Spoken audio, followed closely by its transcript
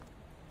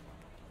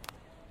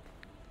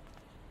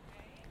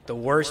The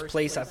worst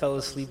place I fell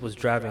asleep was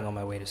driving on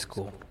my way to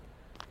school.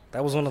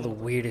 That was one of the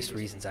weirdest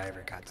reasons I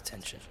ever got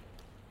detention.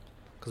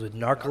 Because with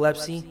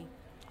narcolepsy,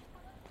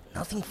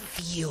 nothing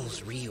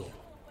feels real.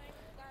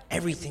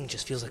 Everything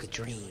just feels like a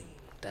dream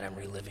that I'm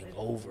reliving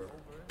over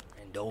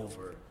and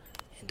over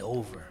and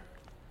over.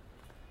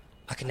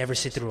 I can never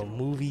sit through a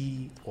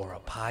movie or a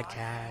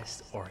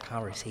podcast or a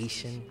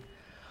conversation.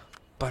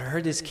 But I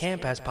heard this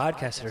camp has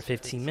podcasts that are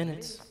 15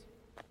 minutes.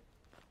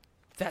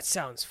 That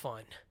sounds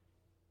fun.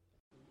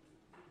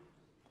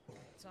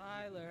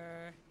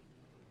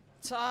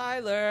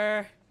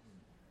 Tyler!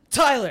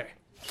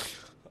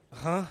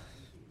 Huh?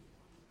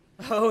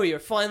 Oh, you're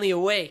finally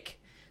awake.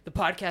 The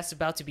podcast's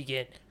about to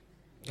begin.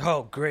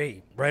 Oh,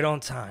 great. Right on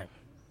time.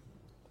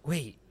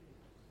 Wait,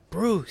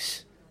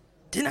 Bruce,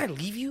 didn't I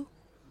leave you?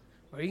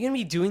 Are you going to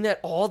be doing that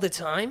all the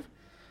time?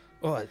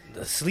 Oh,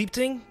 the sleep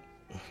thing?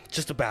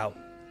 Just about.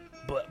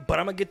 But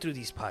I'm gonna get through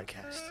these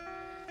podcasts.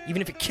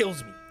 Even if it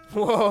kills me.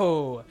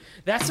 Whoa,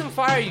 that's some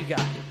fire you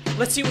got.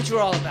 Let's see what you're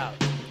all about.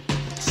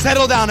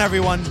 Settle down,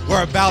 everyone.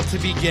 We're about to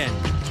begin.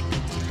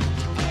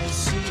 I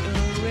see a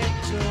red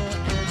door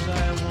and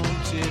I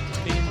want it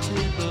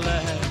painted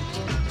black.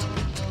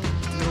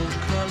 No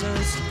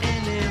colors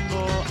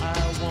anymore, I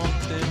want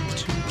them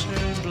to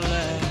turn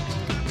black.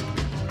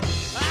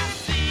 I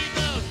see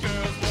the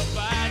girls go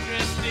by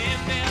dressed in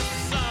their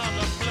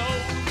summer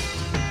clothes.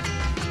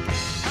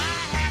 I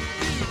have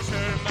to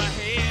turn my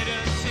head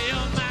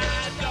until my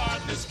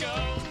darkness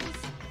goes.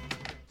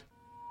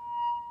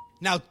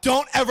 Now,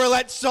 don't ever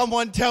let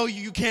someone tell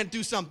you can't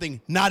do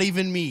something. Not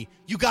even me.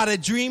 You got a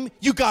dream,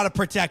 you got to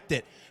protect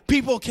it.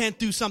 People can't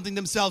do something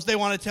themselves. They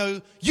want to tell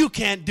you, you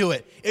can't do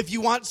it. If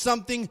you want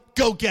something,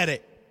 go get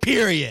it.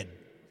 Period.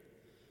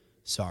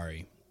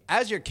 Sorry.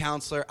 As your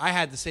counselor, I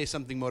had to say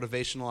something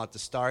motivational at the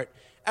start.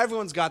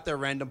 Everyone's got their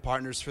random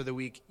partners for the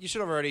week. You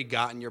should have already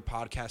gotten your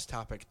podcast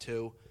topic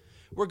too.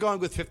 We're going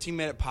with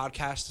 15-minute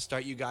podcasts to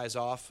start you guys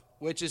off,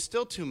 which is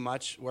still too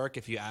much work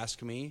if you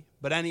ask me.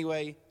 But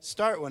anyway,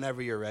 start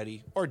whenever you're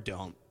ready, or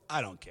don't.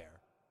 I don't care.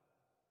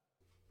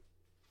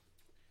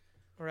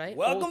 All right.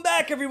 Welcome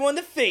back, everyone,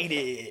 to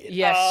Faded.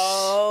 Yes.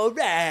 All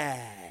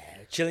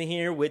right. Chilling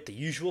here with the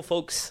usual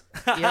folks.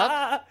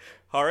 Yep.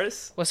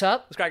 Horace. What's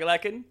up? What's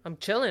crackalackin'? I'm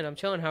chilling.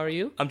 How are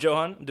you? I'm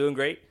Johan. I'm doing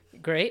great.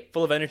 Great.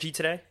 Full of energy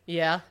today.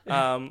 Yeah.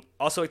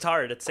 Also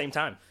tired at the same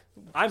time.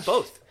 I'm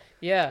both.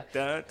 Yeah.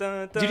 Dun,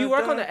 dun, dun, Did you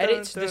work on the dun,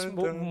 edits dun, this dun,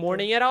 dun,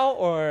 morning at all,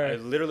 or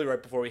Literally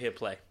right before we hit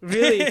play.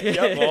 really?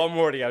 Yep, all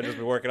morning I've just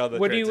been working on the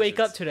When do you wake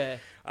up transitions.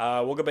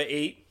 today? Woke up at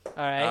 8. All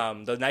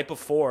right. The night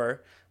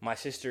before, my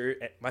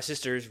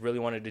sisters really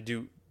wanted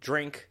to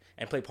drink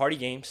and play party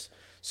games.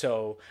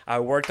 So I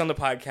worked on the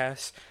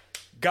podcast,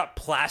 got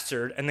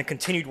plastered, and then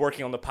continued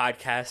working on the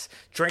podcast,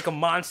 drank a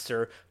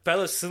Monster,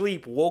 fell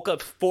asleep, woke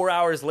up 4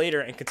 hours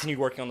later, and continued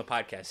working on the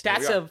podcast.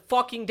 That's a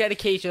fucking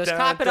dedication. Let's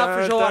clap it up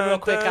for Johan real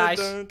quick, guys.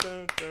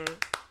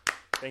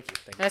 Thank you.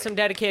 That's some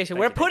dedication.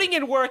 We're putting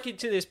in work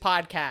into this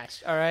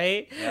podcast, all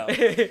right?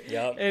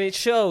 Yep. And it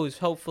shows,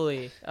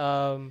 hopefully.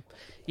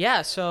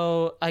 Yeah,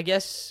 so I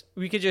guess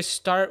we could just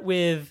start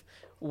with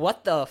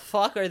what the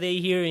fuck are they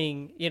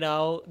hearing? You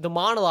know, the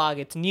monologue,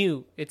 it's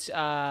new. It's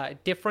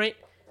different.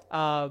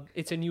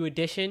 It's a new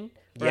edition,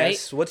 right?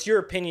 Yes. What's your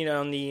opinion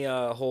on the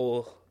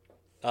whole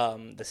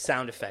the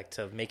sound effect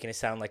of making it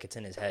sound like it's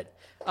in his head?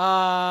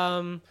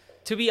 To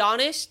be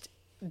honest,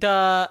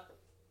 I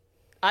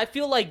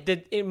feel like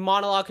the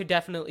monologue could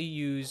definitely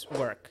use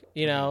work,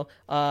 you know?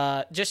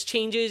 Just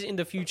changes in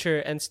the future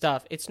and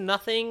stuff. It's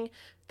nothing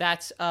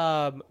that's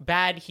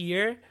bad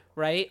here,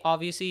 right?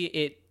 Obviously,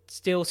 it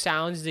still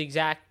sounds the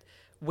exact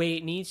way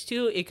it needs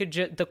to. It could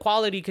the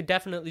quality could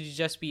definitely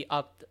just be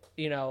up,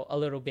 you know, a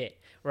little bit,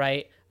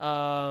 right?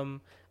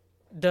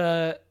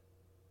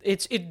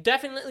 It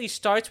definitely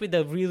starts with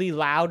a really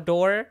loud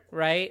door,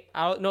 right?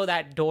 I don't know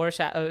that door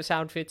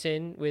sound fits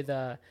in with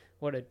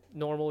what a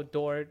normal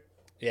door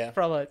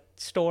from a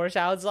store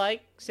sounds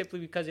like, simply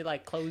because it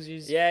like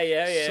closes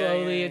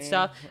slowly and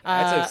stuff.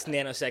 That's a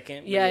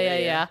nanosecond.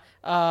 Yeah.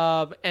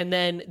 And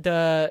then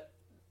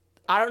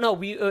I don't know.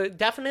 We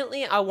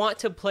definitely. I want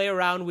to play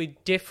around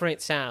with different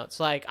sounds.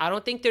 Like I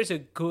don't think there's a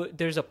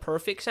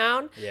perfect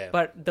sound. Yeah.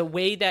 But the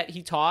way that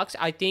he talks,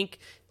 I think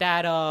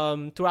that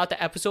throughout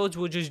the episodes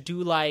we'll just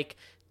do like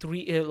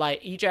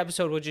each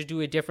episode we'll just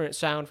do a different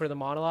sound for the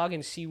monologue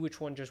and see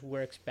which one just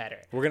works better.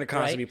 We're gonna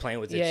constantly be playing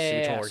with it. Yeah. See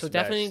which one works so best.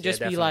 definitely just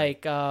be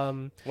like.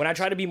 When I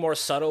tried to be more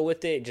subtle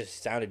with it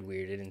just sounded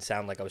weird. It didn't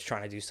sound like I was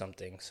trying to do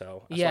something.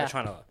 So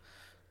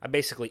I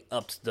basically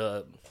upped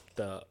the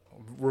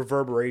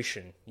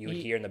reverberation you would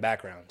hear in the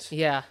background.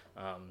 Yeah.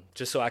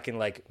 Just so I can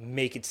like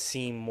make it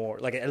seem more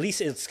like at least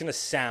it's gonna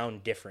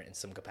sound different in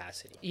some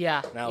capacity.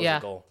 Yeah. That was the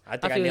goal. I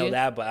think I nailed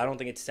that, but I don't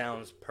think it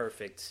sounds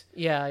perfect.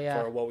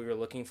 Yeah. For what we were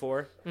looking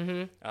for.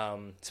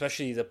 Mm-hmm.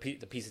 Especially the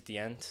piece at the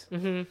end.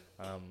 Mm-hmm.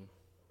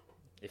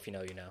 If you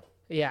know, you know.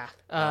 Yeah.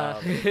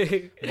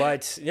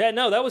 But yeah,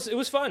 no, it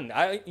was fun.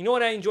 You know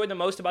what I enjoyed the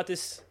most about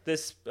this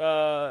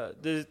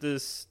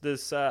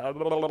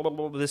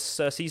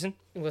season?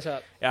 What's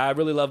up? Yeah, I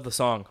really love the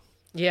song.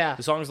 Yeah.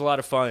 The song's a lot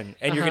of fun,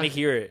 and you're gonna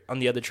hear it on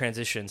the other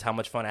transitions how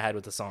much fun I had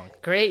with the song.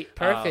 Great,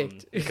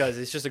 perfect. Because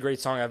it's just a great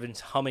song. I've been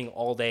humming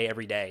all day,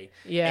 every day.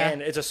 Yeah.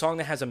 And it's a song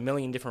that has a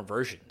million different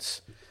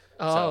versions.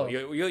 Oh.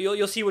 So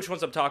you'll see which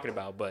ones I'm talking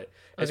about, but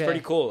it's Okay.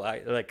 pretty cool. I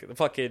like the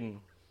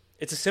fucking.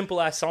 It's a simple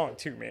ass song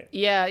too, man.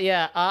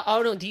 Yeah.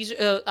 Oh no, these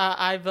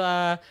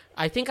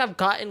I think I've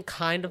gotten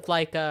kind of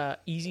like a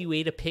easy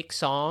way to pick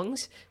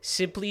songs,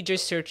 simply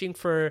just searching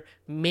for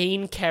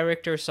main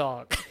character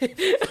song.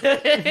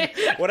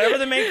 Whatever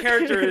the main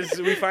character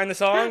is, we find the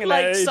song and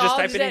Like I just songs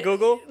type it in that-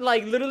 Google.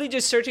 Like literally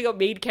just searching up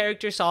main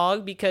character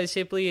song because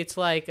simply it's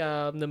like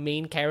the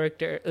main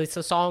character. It's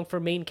a song for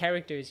main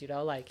characters, you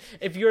know. Like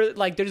if you're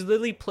like, there's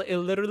literally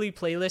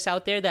playlists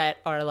out there that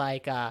are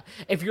like,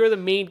 if you're the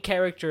main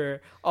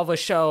character of a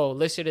show,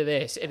 listen to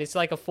this, and it's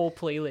like a full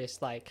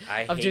playlist like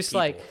I of hate just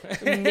people.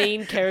 like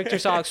main character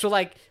songs. So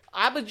like,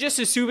 I was just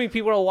assuming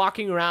people are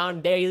walking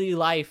around daily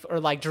life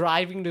or like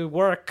driving to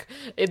work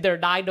in their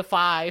 9 to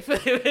 5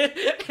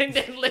 and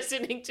then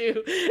listening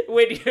to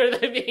when you're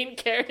the main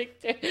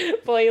character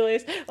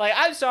playlist. Like,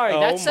 I'm sorry,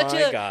 that's Oh such my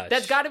a gosh.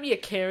 that's got to be a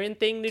Karen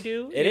thing to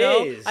do. It you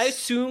know? is. I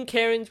assume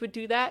Karens would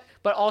do that,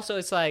 but also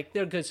it's like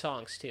they're good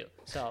songs too.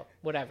 So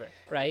whatever,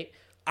 right?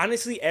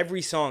 Honestly,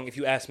 every song, if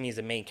you ask me, is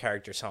a main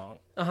character song.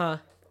 Uh-huh.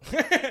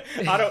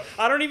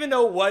 I don't even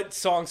know what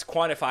songs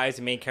quantify as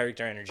a main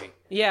character energy.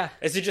 Yeah.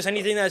 Is it just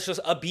anything that's just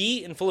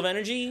upbeat and full of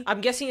energy?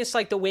 I'm guessing it's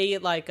like the way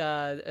it like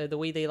the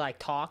way they like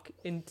talk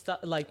and stuff,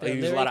 like the They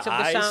use a lot lyrics of of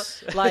the eyes?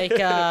 sound.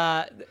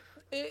 Like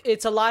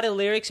it's a lot of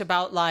lyrics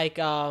about like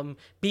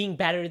being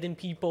better than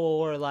people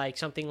or like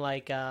something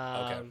like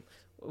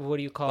what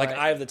do you call Like it?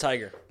 Eye of the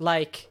Tiger.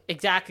 Like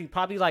exactly,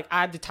 probably like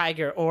I'm the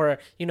tiger, or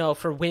you know,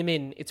 for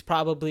women, it's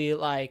probably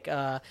like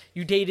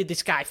you dated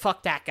this guy,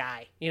 fuck that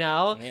guy, you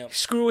know, Yep.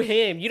 Screw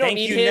him, you don't Thank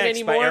need You him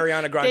Next by anymore.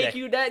 Ariana Grande. Thank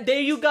you, there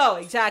you go,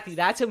 exactly.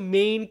 That's a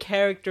main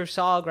character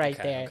song right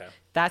Okay, there. okay.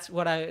 That's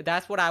what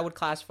I would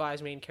classify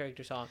as main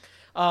character song.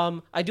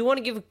 I do want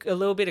to give a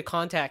little bit of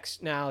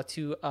context now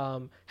to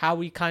how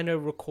we kind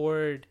of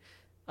record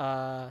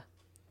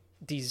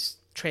these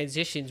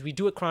transitions. We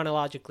do it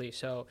chronologically,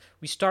 so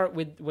we start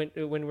with when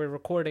we're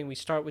recording, we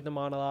start with the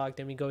monologue,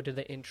 then we go to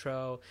the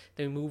intro,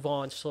 then we move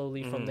on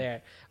slowly from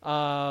there.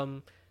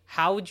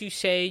 How would you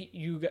say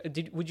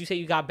would you say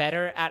you got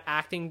better at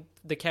acting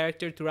the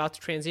character throughout the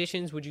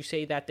transitions? Would you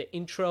say that the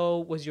intro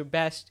was your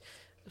best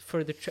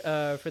for the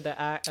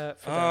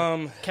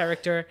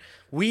character?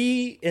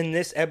 We, in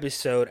this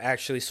episode,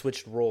 actually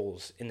switched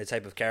roles in the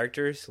type of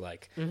characters.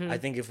 Like, I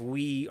think if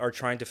we are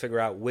trying to figure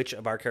out which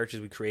of our characters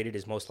we created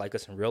is most like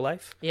us in real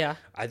life, Yeah.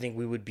 I think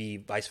we would be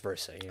vice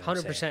versa. You know what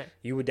I'm 100%. saying?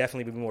 You would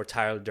definitely be more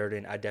Tyler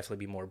Durden. I'd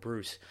definitely be more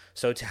Bruce.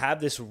 So to have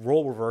this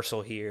role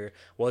reversal here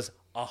was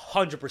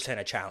 100%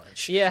 a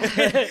challenge.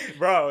 Yeah.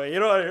 Bro, you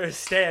don't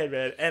understand,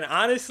 man. And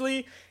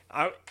honestly,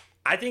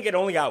 I think it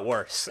only got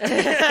worse.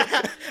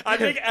 I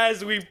think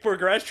as we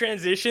progressed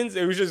transitions,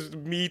 it was just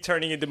me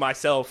turning into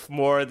myself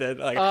more than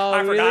like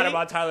I forgot really?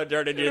 about Tyler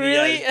Durden near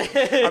Really?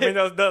 the end. I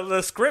mean,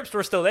 the scripts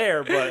were still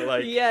there, but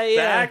like the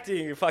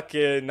acting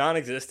fucking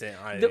non-existent.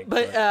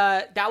 But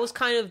that was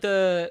kind of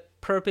the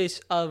purpose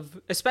of,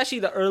 especially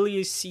the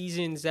earliest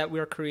seasons that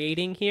we're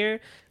creating here.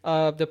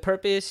 The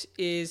purpose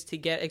is to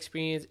get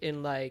experience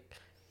in like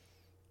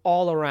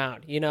all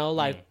around, you know,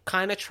 like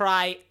kind of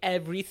try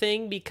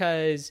everything,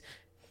 because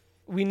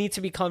we need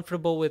to be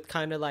comfortable with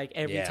kind of like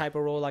every type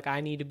of role. Like I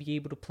need to be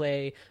able to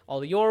play all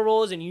of your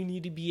roles, and you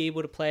need to be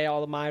able to play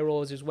all of my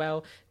roles as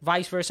well.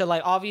 Vice versa.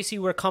 Like obviously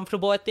we're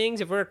comfortable at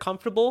things. If we're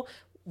comfortable,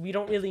 we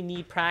don't really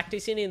need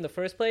practice in it in the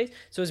first place.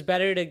 So it's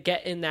better to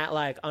get in that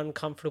like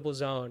uncomfortable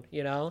zone,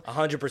 you know?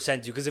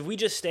 100% do, because if we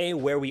just stay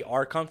where we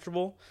are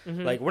comfortable,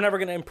 like we're never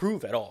gonna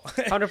improve at all.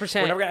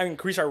 100%. We're never gonna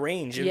increase our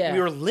range. Yeah.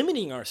 We were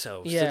limiting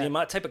ourselves to Yeah.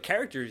 the type of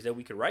characters that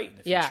we could write in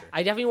the future. Yeah,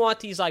 I definitely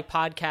want these like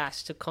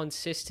podcasts to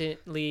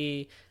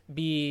consistently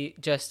be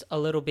just a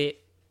little bit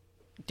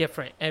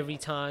different every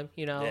time,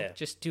 you know? Yeah.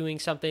 Just doing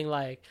something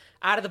like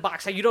out of the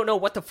box. Like you don't know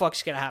what the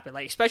fuck's gonna happen.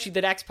 Like especially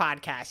the next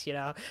podcast, you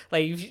know?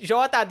 Like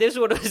Joe thought this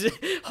one was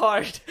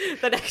hard.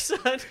 The next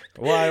one.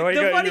 Why? Why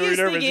The you got funniest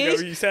nervous? thing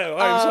is, You said,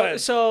 I'm sorry.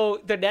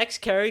 so the next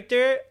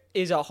character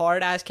is a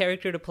hard ass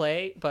character to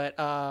play, but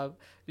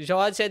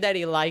Joan said that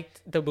he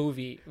liked the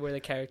movie where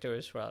the character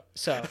is from.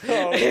 So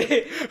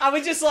I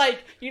was just like,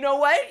 you know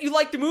what? You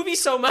like the movie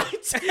so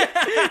much?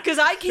 Because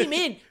I came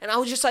in and I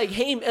was just like,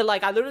 hey, and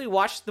like I literally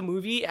watched the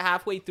movie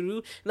halfway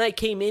through, and I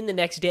came in the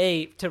next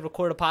day to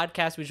record a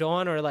podcast with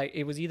Joan, or like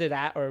it was either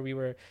that or we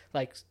were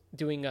like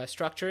doing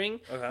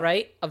structuring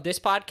right of this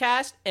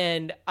podcast,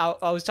 and I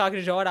was talking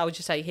to Joe, and I was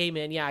just like, hey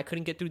man, yeah, I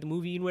couldn't get through the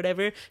movie and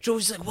whatever. Joe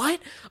was just like, what?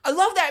 I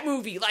love that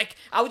movie. Like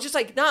I was just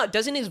like, nah,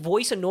 doesn't his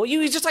voice annoy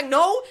you? He's just like,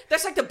 no,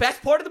 that's like the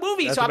best part of the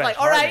movie. That's so the I'm like, best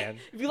all part, right, man.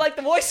 if you like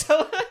the voice,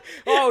 so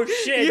Oh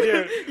shit,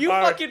 dude! you All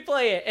right. fucking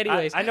play it.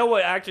 Anyways, I know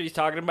what actor he's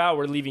talking about.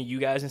 We're leaving you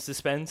guys in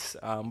suspense,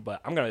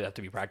 but I'm gonna have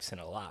to be practicing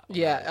a lot.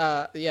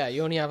 yeah,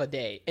 you only have a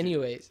day.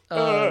 Anyways,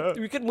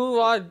 we could move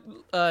on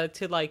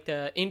to like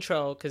the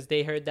intro, because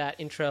they heard that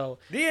intro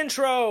The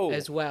intro.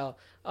 as well.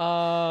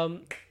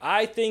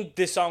 I think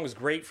this song was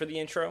great for the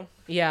intro.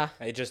 Yeah.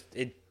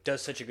 It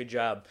does such a good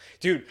job.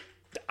 Dude,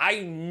 I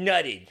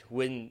nutted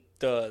when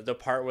the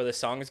part where the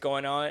song is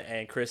going on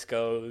and Chris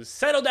goes,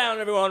 "Settle down,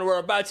 everyone, we're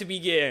about to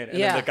begin." And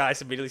then the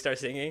guys immediately start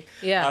singing.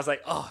 Yeah. I was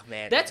like, oh,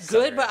 man. That's so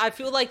good, great. but I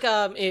feel like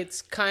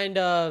it's kind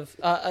of,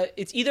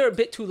 it's either a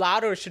bit too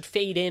loud or it should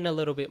fade in a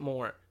little bit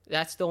more.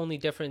 That's the only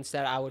difference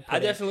that I would put I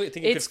definitely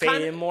think it could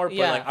fade in more, but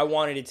like I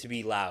wanted it to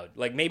be loud.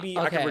 Like maybe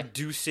I could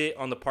reduce it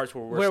on the parts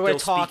where we're still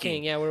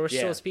talking, speaking. where we're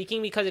still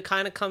speaking, because it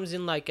kind of comes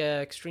in like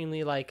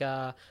extremely like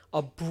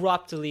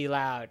abruptly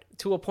loud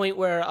to a point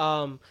where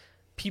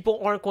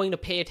people aren't going to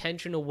pay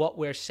attention to what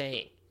we're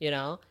saying, you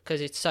know, because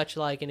it's such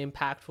like an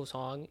impactful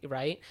song,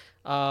 right?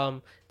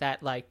 That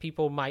like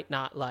people might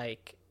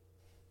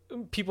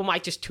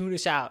just tune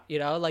us out, you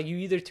know, like you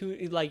either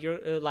tune, like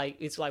you're like,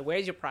 it's like,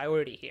 where's your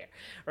priority here,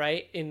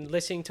 right? In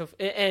listening to,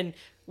 and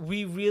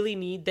we really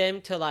need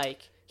them to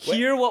like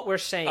hear what we're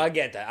saying. I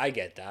get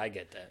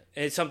that.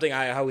 It's something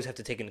I always have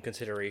to take into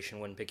consideration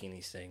when picking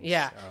these things.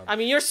 Yeah. I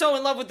mean, you're so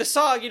in love with the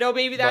song, you know,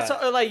 maybe that's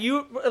like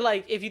you,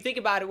 like if you think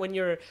about it, when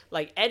you're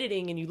like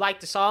editing and you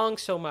like the song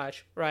so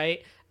much,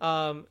 right?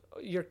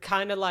 You're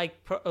kind of like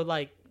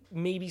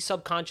maybe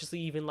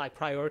subconsciously even like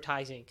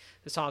prioritizing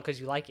the song because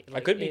you like it.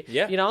 Like, I could be,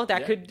 yeah. You know,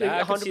 that could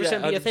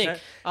 100% be a thing.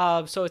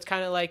 100%. So it's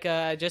kind of like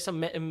just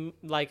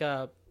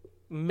a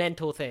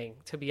mental thing,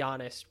 to be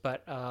honest.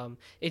 But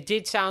it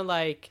did sound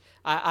like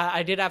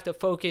I did have to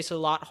focus a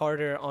lot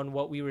harder on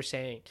what we were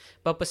saying.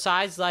 But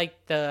besides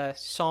like the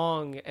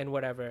song and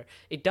whatever,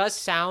 it does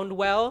sound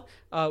well.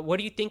 What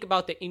do you think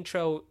about the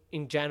intro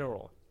in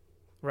general?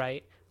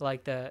 Right,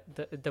 like the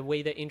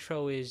way the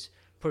intro is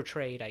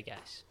portrayed, I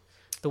guess.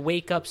 The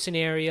wake up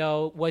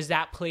scenario, was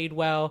that played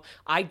well?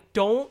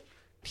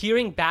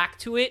 Hearing back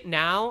to it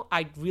now,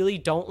 I really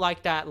don't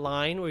like that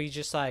line where you're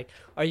just like,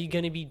 are you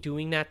going to be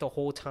doing that the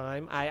whole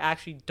time? I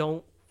actually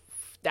don't.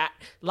 That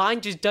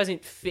line just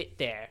doesn't fit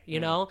there,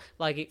 you know?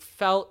 Like it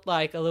felt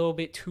like a little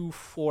bit too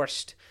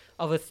forced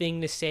of a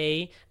thing to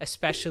say,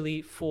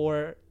 especially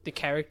for the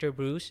character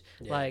Bruce.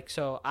 Yeah. Like,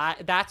 so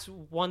that's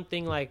one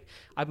thing like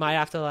I might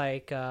have to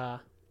like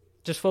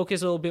just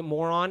focus a little bit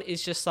more on.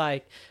 Is just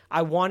like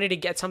I wanted to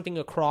get something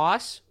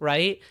across,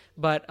 right?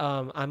 But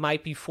I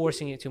might be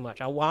forcing it too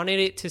much. I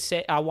wanted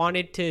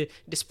to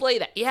display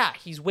that, yeah,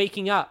 he's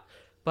waking up,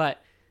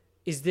 but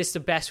is this the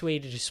best way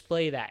to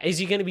display that? Is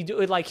he going to be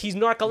doing like he's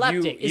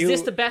narcoleptic? Is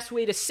this the best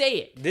way to say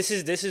it? This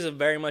is a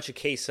very much a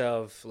case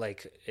of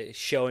like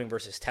showing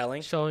versus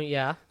telling. Showing,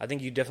 yeah. I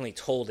think you definitely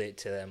told it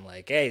to them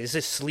like, hey, is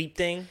this sleep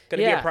thing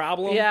gonna be a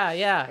problem? Yeah,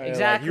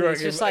 exactly. Like,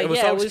 it's just like, it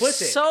was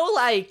so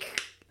like,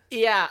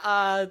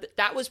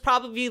 that was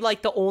probably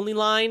like the only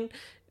line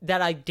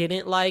that I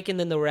didn't like, and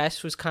then the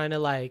rest was kind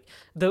of like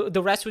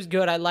the rest was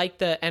good. I liked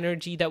the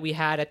energy that we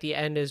had at the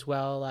end as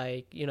well.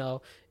 Like, you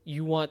know,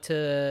 you want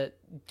to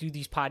do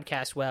these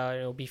podcasts well, and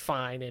it'll be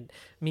fine, and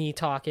me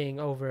talking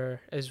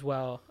over as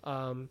well.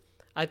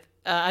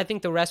 I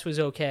think the rest was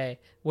okay.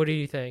 What do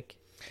you think?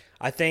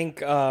 I think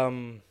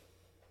the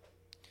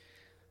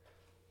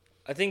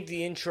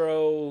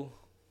intro.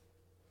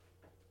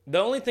 The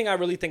only thing I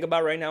really think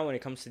about right now when it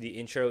comes to the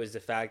intro is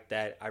the fact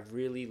that I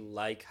really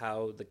like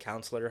how the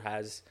counselor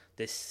has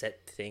this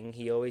set thing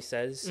he always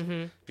says.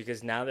 Mm-hmm.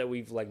 Because now that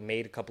we've like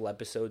made a couple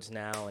episodes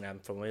now and I'm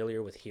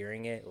familiar with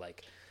hearing it,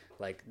 like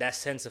that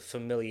sense of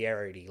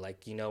familiarity,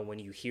 like, you know, when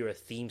you hear a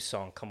theme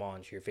song come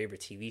on to your favorite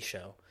TV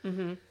show,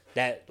 mm-hmm.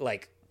 that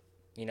like,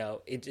 you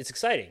know, it's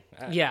exciting.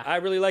 I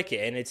really like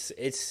it, and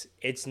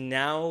it's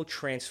now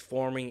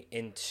transforming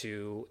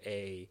into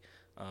a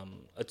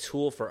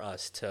tool for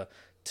us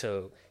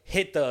to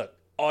hit the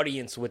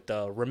audience with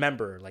the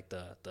remember, like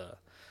the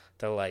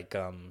like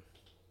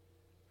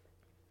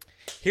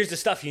here's the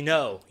stuff you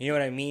know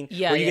what I mean?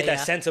 Yeah, where you get that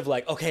sense of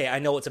like, okay, I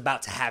know what's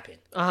about to happen.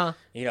 Uh-huh.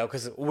 You know,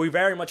 because we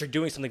very much are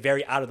doing something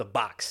very out of the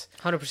box.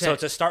 100%. So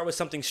to start with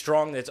something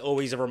strong that's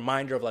always a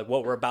reminder of like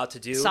what we're about to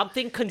do.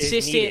 Something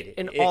consistent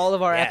in all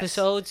of our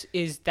episodes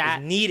is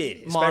that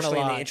needed, monologue.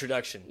 Especially in the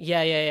introduction.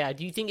 Yeah.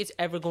 Do you think it's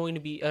ever going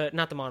to be,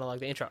 not the monologue,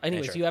 the intro.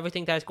 Anyways, do you ever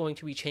think that's going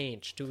to be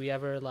changed? Do we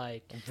ever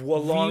like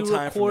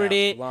re-record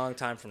it? Long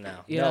time from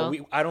now. You know?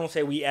 know? I don't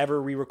say we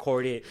ever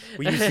re-record it.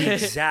 We use the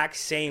exact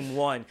same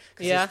one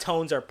because his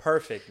tones are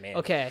perfect, man.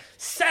 Okay.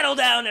 Settle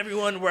down,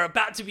 everyone. We're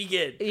about to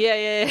begin. Yeah.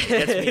 It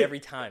gets me every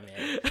time,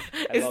 man.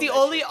 It's the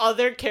only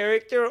other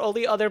character,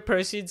 only other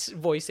person's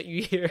voice that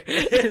you hear.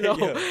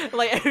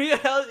 Like everyone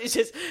else is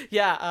just,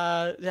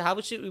 how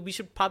much we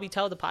should probably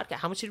tell the podcast.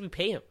 How much should we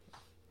pay him?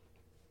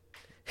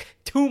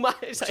 Too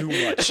much. Too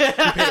much.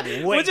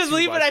 We'll just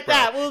leave it at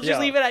that. We'll just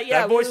leave it at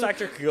that voice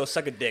actor could go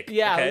suck a dick.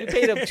 Yeah, okay? We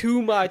paid him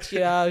too much.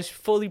 Yeah, it was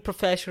fully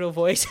professional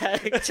voice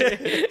actor.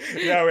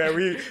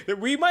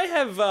 We might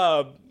have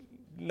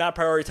not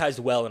prioritized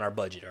well in our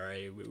budget. All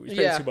right, we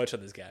spent too much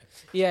on this guy.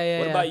 Yeah.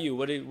 What about you?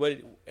 What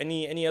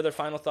any other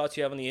final thoughts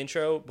you have on the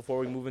intro before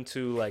we move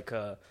into like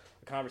a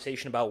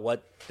conversation about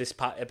what this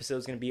episode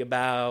is going to be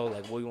about,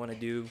 like what we want to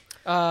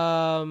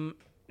do?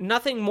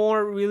 Nothing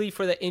more really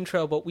for the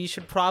intro, but we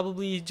should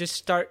probably just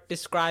start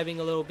describing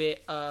a little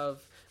bit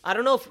of I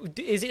don't know if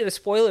is it a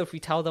spoiler if we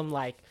tell them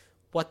like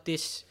what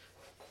this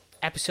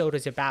episode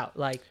is about,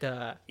 like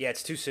Yeah,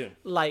 it's too soon.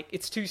 like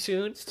it's too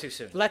soon. It's too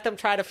soon. Let them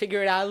try to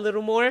figure it out a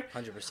little more.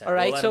 100%. All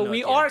right, We'll let so them know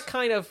we at the are end.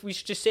 kind of, we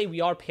should just say we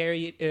are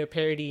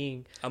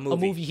parodying A a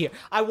movie. movie here.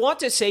 I want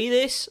to say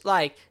this,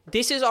 like,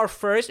 this is our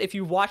first, if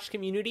you watched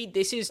Community,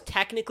 this is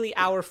technically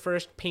our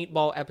first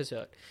paintball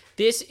episode.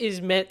 This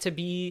is meant to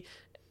be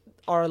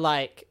our,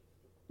 like,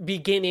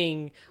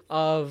 beginning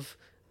of,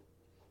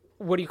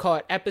 what do you call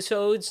it,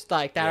 episodes,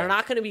 like, that Yeah. are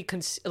not going to be,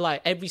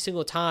 like, every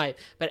single time,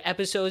 but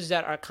episodes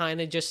that are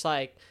kind of just,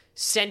 like,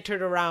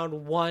 centered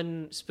around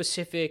one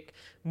specific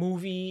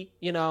movie,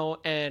 you know,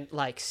 and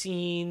like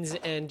scenes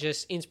and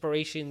just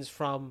inspirations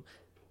from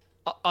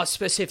a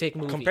specific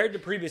movie. Compared to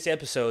previous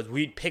episodes,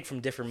 we'd pick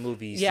from different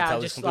movies to yeah,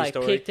 tell this just complete like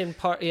story. picked in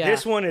part. Yeah,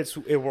 This one,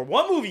 we're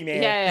one movie,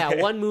 man.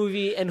 yeah, one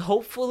movie, and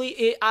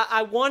hopefully,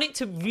 I want it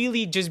to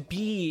really just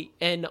be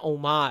an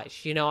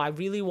homage. You know, I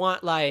really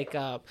want like,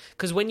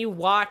 because when you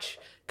watch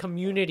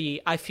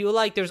Community, I feel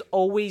like there's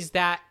always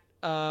that.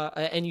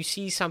 And you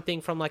see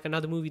something from like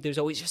another movie, there's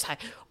always just like,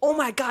 oh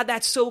my god,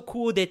 that's so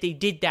cool that they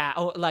did that.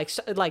 Oh, like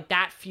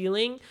that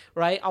feeling,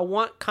 right? I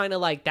want kind of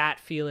like that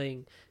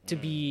feeling to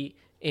be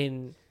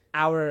in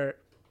our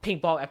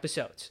paintball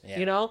episodes,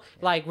 you know,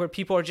 like where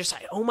people are just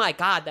like, oh my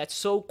god, that's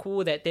so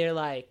cool that they're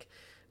like,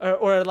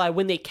 or like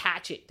when they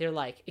catch it, they're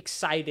like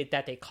excited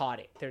that they caught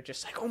it. They're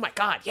just like, oh my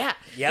god, yeah,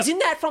 isn't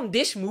that from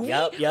this movie?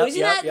 Yep, Or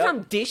isn't that yep.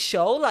 from this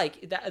show?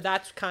 Like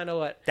that's kind of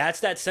what. That's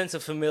that sense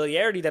of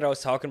familiarity that I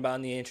was talking about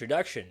in the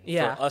introduction.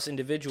 Yeah. For us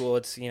individual,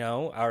 it's, you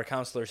know, our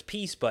counselor's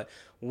piece. But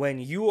when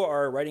you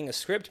are writing a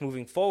script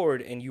moving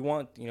forward and you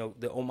want, you know,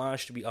 the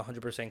homage to be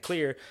 100%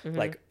 clear,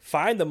 like,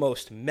 find the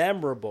most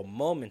memorable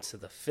moments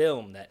of the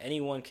film that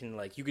anyone can,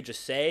 like, you could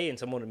just say and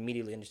someone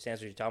immediately understands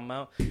what you're talking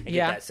about. And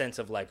get that sense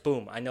of, like,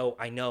 boom, I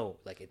know.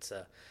 Like, it's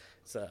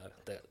the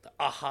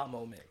aha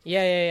moment.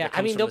 Yeah. That I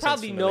comes mean, from they'll a sense of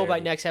probably know by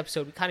familiarity. next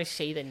episode. We kind of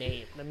say the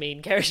name, the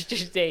main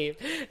character's name,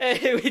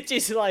 which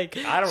is like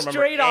I don't remember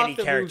straight any off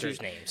the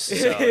characters' movie. names,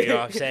 so you know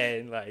what I'm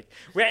saying. Like,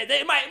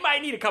 they might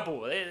need a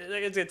couple.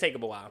 It's gonna take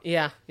them a while.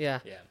 Yeah. Yeah.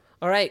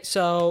 All right,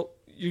 so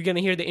you're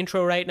gonna hear the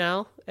intro right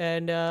now,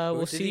 and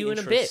we'll Did see the you in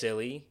a intro bit.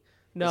 Silly.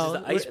 No,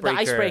 This is the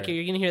icebreaker.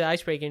 You're gonna hear the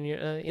icebreaker, and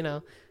you're, you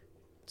know,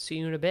 see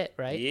you in a bit,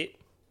 right? Yeah.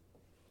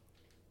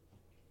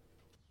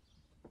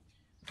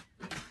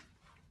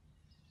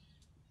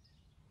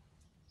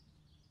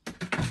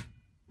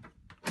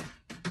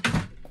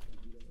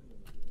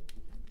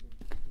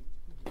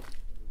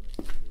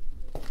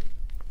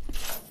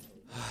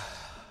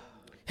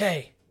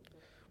 Hey,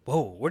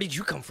 Whoa, where did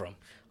you come from?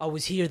 I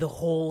was here the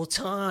whole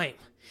time,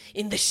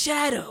 in the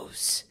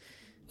shadows.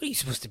 What are you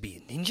supposed to be, a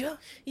ninja?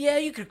 Yeah,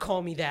 you could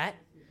call me that,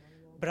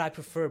 but I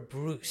prefer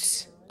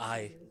Bruce.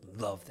 I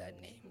love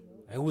that name.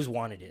 I always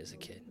wanted it as a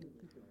kid.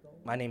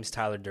 My name's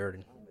Tyler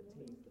Durden.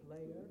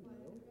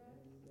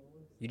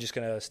 You just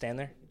gonna stand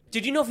there?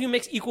 Did you know if you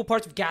mix equal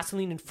parts of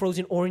gasoline and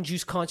frozen orange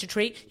juice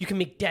concentrate, you can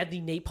make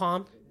deadly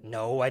napalm?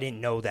 No, I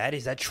didn't know that.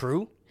 Is that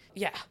true?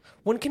 Yeah,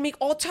 one can make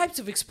all types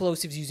of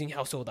explosives using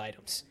household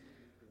items.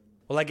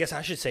 Well, I guess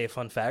I should say a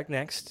fun fact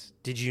next.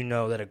 Did you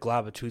know that a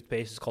glob of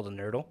toothpaste is called a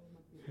nurdle?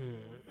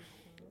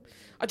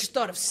 I just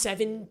thought of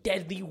 7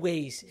 deadly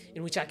ways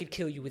in which I could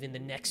kill you within the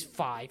next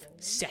 5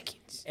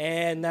 seconds.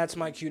 And that's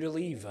my cue to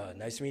leave.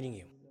 Nice meeting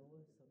you.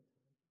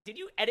 Did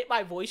you edit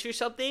my voice or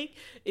something?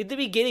 In the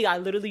beginning, I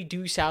literally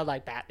do sound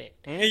like Batman.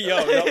 Yo,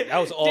 no, that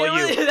was all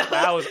you.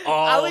 That was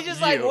all I was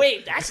just like, you.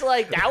 wait,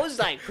 that was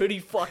like pretty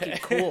fucking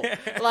cool.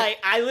 Like,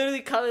 I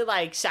literally kind of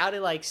like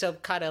sounded like some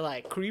kind of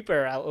like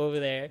creeper out over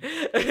there.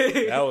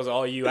 That was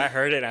all you. I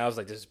heard it and I was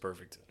like, this is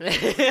perfect. Yeah,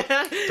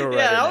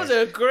 that was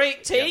a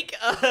great take.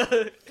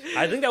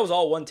 I think that was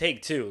all one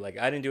take too. Like,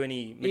 I didn't do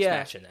any mix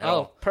matching at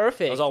all.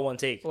 Perfect. That was all one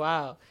take.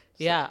 Wow.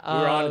 Yeah, We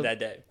were on it that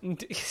day.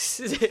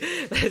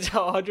 That's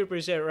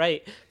 100%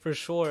 right, for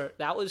sure.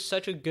 That was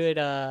such a good,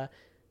 that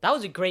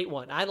was a great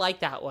one. I like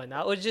that one.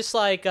 That was just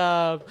like,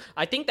 I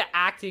think the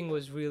acting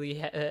was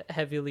really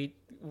heavily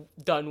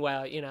done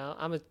well, you know.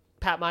 I'm going to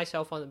pat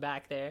myself on the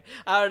back there.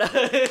 I don't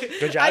know.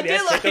 Good job.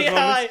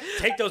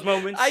 Take those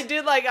moments. I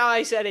did like how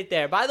I said it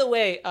there. By the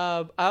way,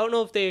 I don't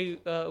know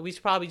if we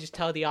should probably just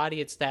tell the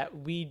audience that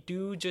we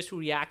do just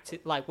react to,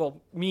 like, well,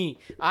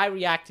 I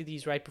react to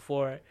these right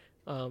before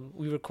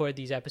we record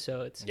these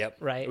episodes. Yep.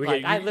 Right.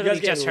 I literally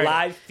just heard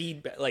live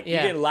feedback. Like,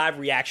 Yeah. you get live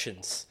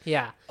reactions.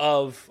 Yeah.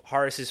 Of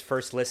Horace's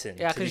first listen.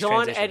 Yeah, to because these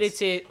John transitions.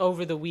 edits it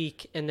over the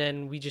week, and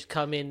then we just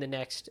come in the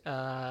next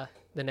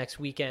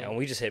weekend. And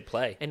we just hit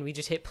play. And we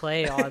just hit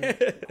play on,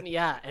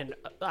 yeah, and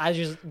I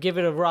just give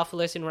it a rough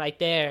listen right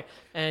there.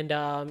 And,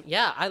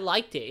 yeah, I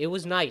liked it. It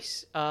was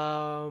nice.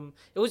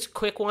 It was a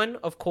quick one,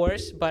 of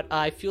course, but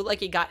I feel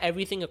like it got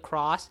everything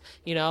across.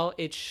 You know,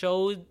 it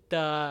showed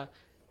the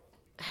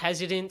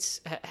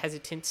hesitance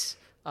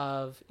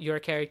of your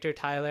character,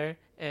 Tyler,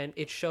 and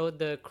it showed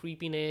the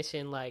creepiness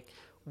and, like,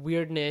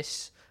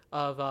 weirdness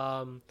of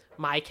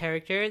my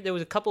character. There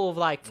was a couple of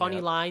like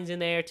funny lines in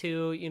there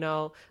too, you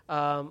know.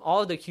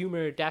 All of the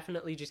humor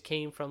definitely just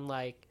came from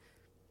like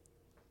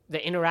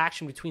the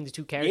interaction between the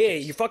two characters. Yeah,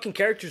 your fucking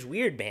character's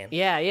weird, man.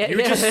 Yeah. You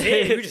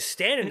were just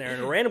standing there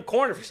in a random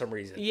corner for some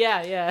reason.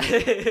 Yeah.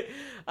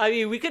 I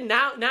mean, we could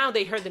now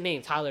they heard the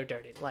name Tyler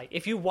Durden. Like,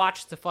 if you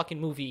watch the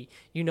fucking movie,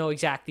 you know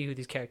exactly who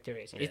this character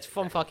is. It's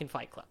from fucking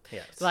Fight Club.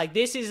 Yes. Like,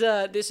 this is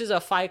a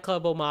Fight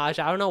Club homage.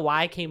 I don't know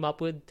why I came up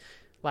with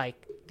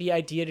like the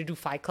idea to do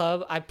Fight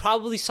Club. I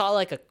probably saw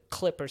like a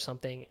clip or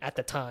something at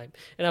the time,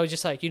 and I was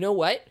just like, you know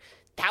what?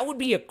 That would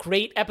be a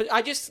great episode.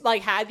 I just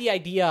like had the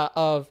idea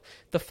of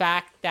the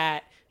fact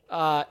that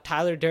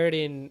Tyler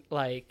Durden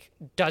like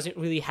doesn't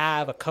really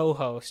have a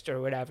co-host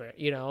or whatever,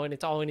 you know, and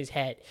it's all in his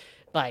head.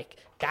 Like,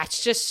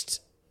 that's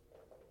just,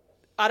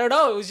 I don't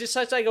know. It was just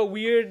such like a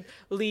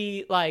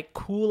weirdly like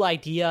cool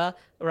idea,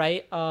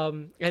 right?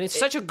 And it's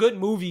such a good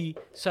movie.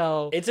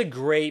 So it's a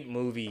great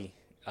movie.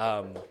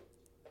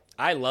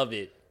 I love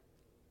it.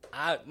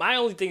 My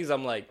only thing is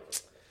I'm like,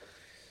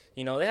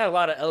 you know, they had a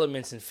lot of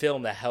elements in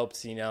film that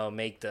helps, you know,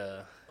 make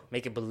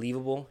it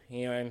believable.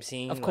 You know what I'm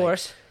saying? Of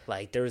course.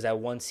 Like there was that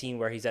one scene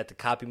where he's at the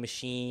copy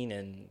machine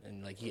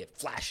and like you get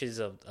flashes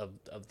of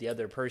the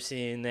other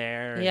person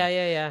there.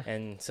 Yeah.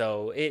 And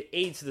so it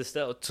aids to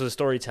the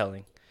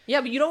storytelling.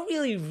 Yeah, but you don't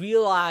really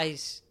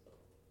realize,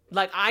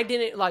 like, I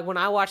didn't, like, when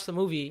I watched the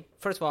movie,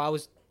 first of all, I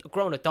was a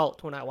grown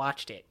adult when I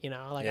watched it, you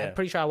know? Like, Yeah. I'm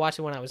pretty sure I watched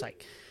it when I was,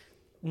 like,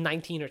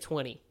 19 or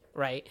 20,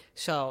 right?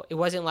 So it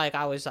wasn't like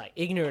I was, like,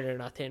 ignorant or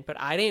nothing, but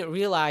I didn't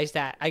realize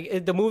that.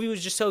 The movie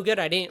was just so good,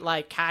 I didn't,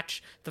 like,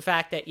 catch the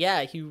fact that,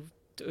 yeah,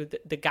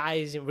 the guy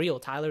isn't real.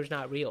 Tyler's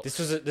not real.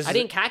 I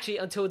didn't catch it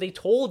until they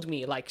told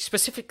me, like,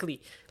 specifically.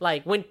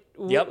 Like, when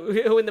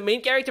the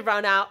main character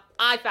found out,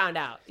 I found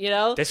out, you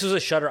know? This was a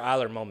Shutter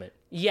Island moment.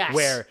 Yes.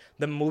 Where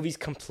the movie's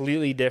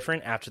completely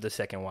different after the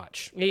second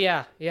watch.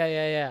 Yeah.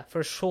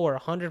 For sure.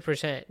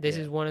 100%. This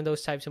is one of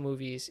those types of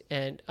movies.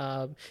 And,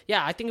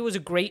 I think it was a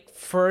great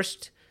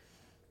first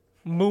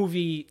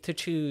movie to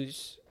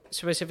choose,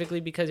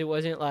 specifically because it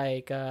wasn't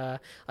like, I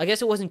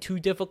guess it wasn't too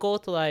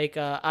difficult. Like,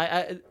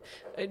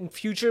 in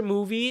future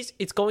movies,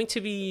 it's going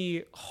to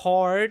be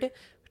hard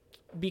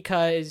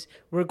because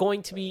we're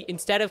going to be,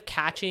 instead of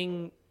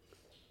catching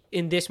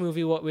in this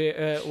movie, what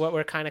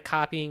we're kind of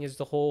copying is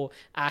the whole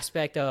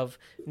aspect of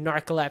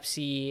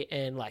narcolepsy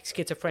and like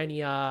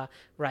schizophrenia,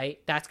 right?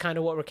 That's kind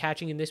of what we're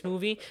catching in this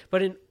movie.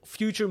 But in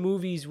future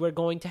movies, we're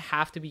going to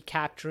have to be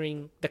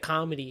capturing the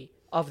comedy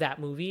of that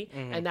movie,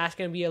 and that's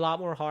going to be a lot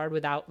more hard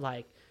without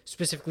like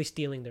specifically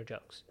stealing their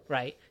jokes,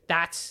 right?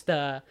 That's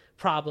the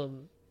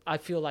problem. I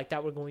feel like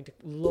that we're going to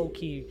low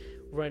key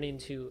run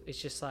into.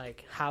 It's just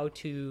like how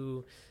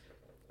to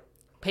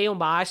pay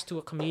homage to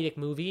a comedic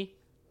movie.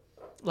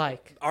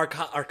 Like our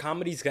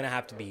comedy's gonna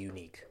have to be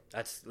unique.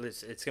 It's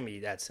gonna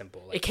be that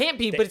simple. Like, it can't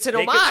be, but it's an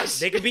homage.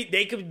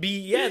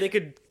 They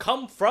could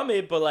come from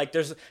it, but like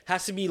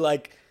has to be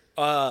like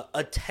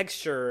a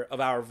texture of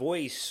our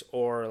voice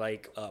or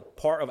like a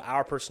part of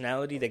our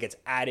personality that gets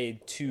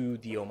added to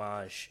the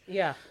homage.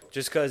 Yeah.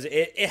 Just because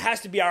it has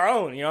to be our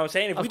own. You know what I'm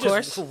saying? If of we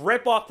course. just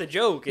rip off the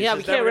joke, we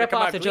can't rip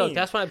off the joke.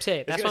 That's what I'm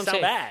saying. That's what I'm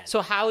saying. Bad.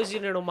 So how is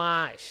it an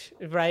homage,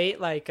 right?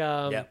 Like,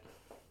 yeah.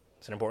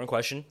 It's an important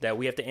question that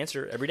we have to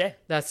answer every day.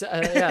 That's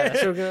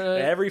that's we're gonna,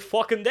 every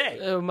fucking day.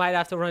 Might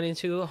have to run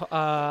into.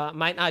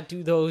 Might not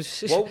do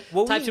those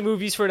types of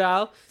movies for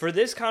now. For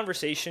this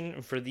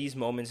conversation, for these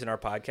moments in our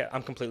podcast,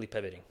 I'm completely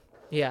pivoting.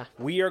 Yeah,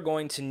 we are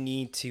going to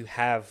need to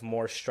have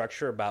more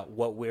structure about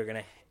what we're going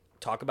to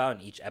talk about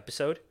in each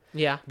episode.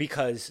 Yeah,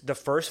 because the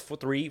first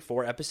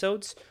 3-4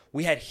 episodes,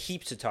 we had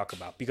heaps to talk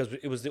about because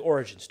it was the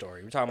origin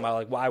story. We're talking about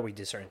like why we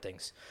did certain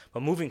things.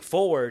 But moving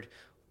forward,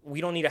 we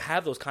don't need to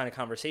have those kind of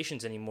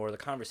conversations anymore. The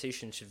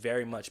conversation should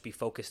very much be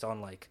focused on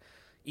like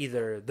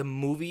either the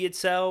movie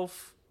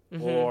itself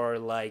or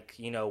like,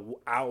 you know,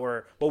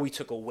 what we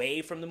took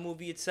away from the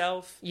movie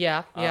itself.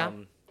 Yeah.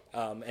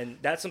 And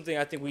that's something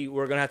I think we're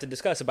going to have to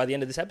discuss by the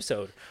end of this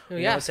episode. You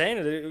know what I'm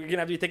saying? You're going to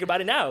have to think about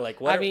it now. Like,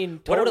 what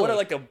are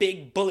like the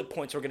big bullet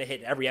points we're going to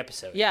hit in every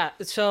episode? Yeah.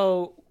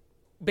 So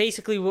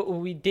basically what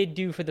we did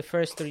do for the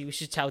first 3, we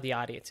should tell the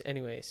audience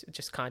anyways,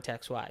 just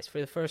context wise. For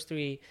the first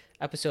 3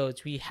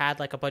 episodes, we had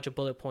like a bunch of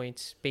bullet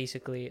points,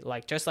 basically,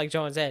 like just like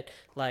John said,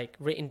 like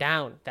written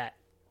down that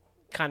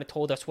kind of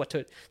told us what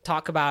to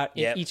talk about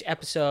in each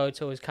episode.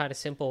 So it was kind of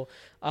simple.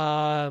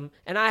 And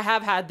I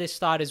have had this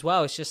thought as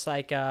well. It's just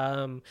like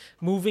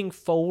moving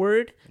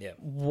forward,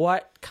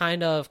 what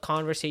kind of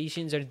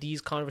conversations are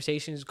these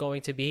conversations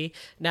going to be?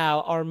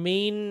 Now, our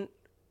main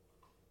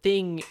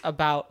thing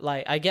about,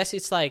 like, I guess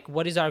it's like,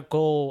 what is our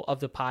goal of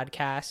the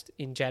podcast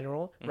in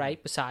general,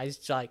 right?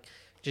 Besides like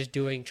just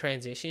doing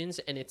transitions,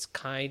 and it's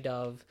kind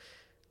of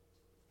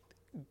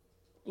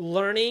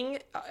learning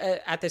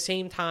at the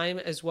same time,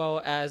 as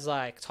well as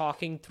like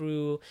talking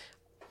through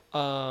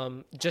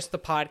just the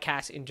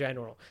podcast in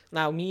general.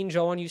 Now, me and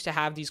Joan used to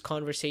have these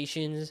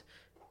conversations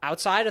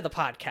outside of the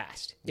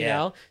podcast, you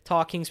know,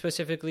 talking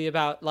specifically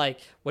about like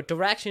what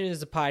direction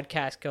is the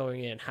podcast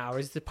going in, how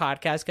is the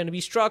podcast going to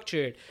be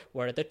structured,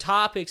 what are the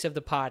topics of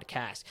the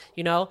podcast,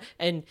 you know,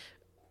 and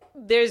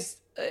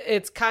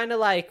it's kind of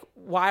like,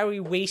 why are we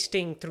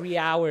wasting 3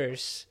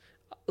 hours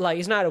like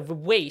it's not a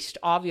waste,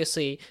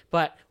 obviously,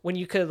 but when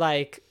you could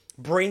like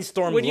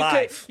Brainstorm when you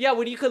live. could,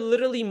 when you could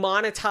literally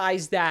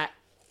monetize that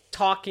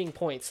talking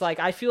points. Like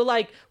I feel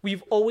like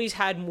we've always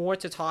had more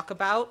to talk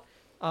about,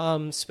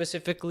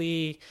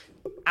 specifically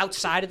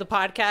outside of the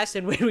podcast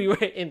and when we were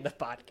in the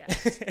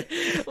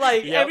podcast.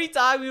 Like every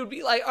time we would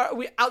be like,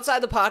 we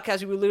outside the podcast,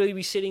 we would literally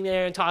be sitting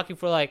there and talking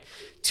for like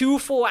 2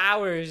 full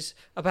hours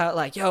about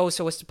like, yo,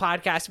 so what's the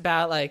podcast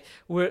about? Like,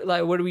 we're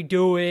like, what are we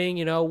doing?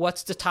 You know,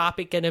 what's the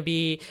topic gonna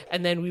be?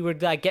 And then we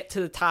would like get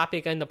to the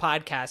topic in the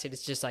podcast, and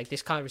it's just like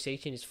this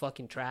conversation is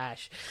fucking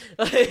trash.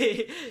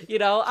 You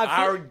know,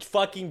 Our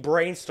fucking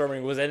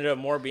brainstorming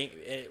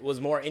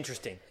was more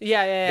interesting.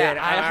 Yeah. than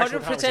our I actual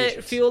 100%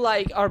 conversations. feel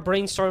like our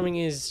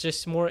brainstorming is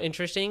just more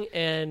interesting,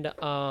 and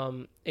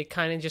it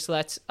kind of just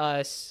lets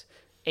us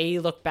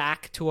look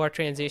back to our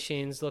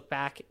transitions, look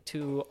back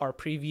to our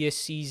previous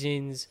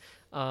seasons,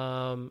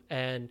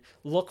 and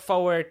look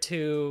forward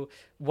to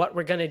what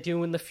we're gonna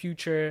do in the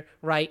future.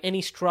 Right?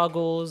 Any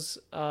struggles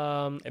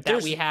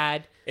that we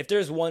had. If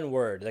there's one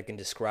word that can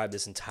describe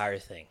this entire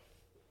thing,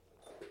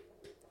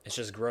 it's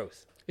just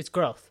growth. It's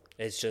growth.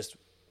 It's just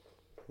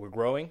we're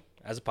growing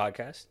as a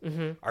podcast.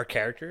 Mm-hmm. Our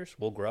characters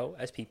will grow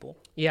as people.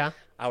 Yeah.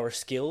 Our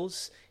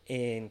skills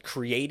in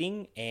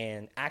creating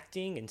and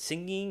acting and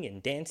singing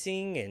and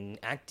dancing and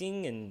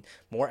acting and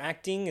more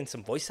acting and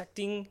some voice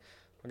acting,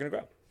 we're gonna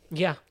grow.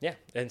 Yeah. Yeah.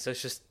 And so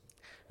it's just,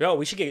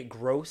 we should get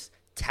growth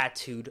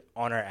tattooed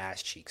on our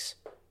ass cheeks.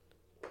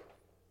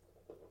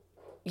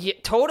 Yeah.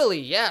 Totally.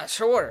 Yeah.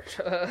 Sure.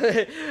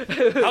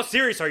 How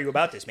serious are you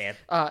about this, man?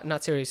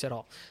 Not serious at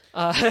all.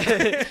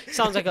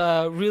 Sounds like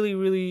a really,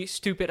 really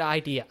stupid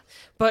idea.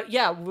 But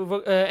yeah,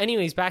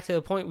 anyways, back to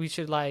the point, we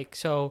should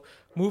so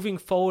moving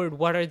forward,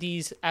 what are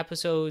these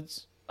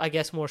episodes, I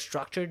guess, more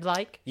structured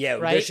like? Yeah,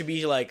 right? there should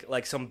be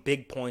like some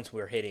big points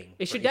we're hitting.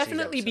 It should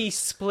definitely be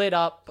split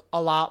up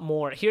a lot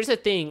more. Here's the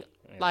thing.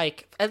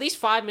 Like, at least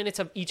 5 minutes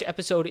of each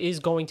episode is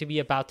going to be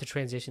about the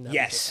transition. That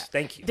Yes,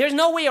 thank you. There's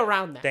no way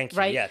around that. Thank you.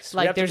 Right? Yes,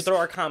 like we have to throw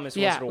our comments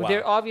once in a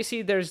while.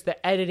 Obviously, there's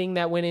the editing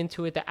that went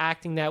into it, the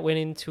acting that went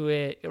into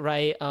it,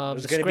 right?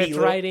 There's the going to be script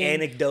little writing,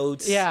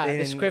 anecdotes.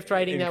 the script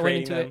writing that went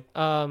into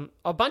them. it.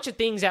 A bunch of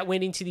things that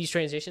went into these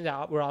transitions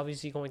that we're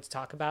obviously going to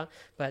talk about,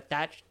 but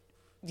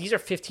these are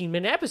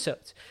 15-minute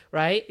episodes,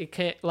 right? It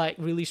can't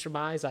really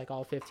surmise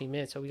all 15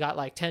 minutes. So we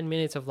got 10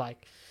 minutes of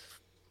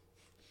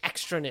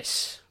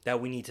extraness that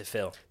we need to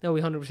fill. that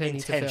we 100% need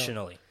to fill.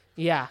 Intentionally.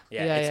 Yeah.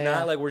 It's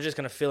not like we're just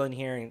going to fill in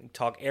here and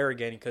talk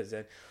arrogant, because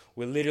then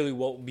we literally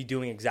won't be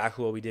doing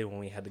exactly what we did when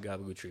we had the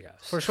Gabagoo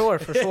Treehouse. For sure.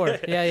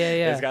 Yeah.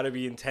 There's got to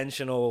be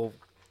intentional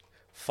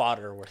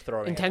fodder we're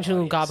throwing.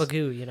 Intentional at the audience.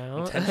 gabagoo, you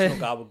know? Intentional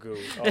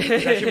gabagoo.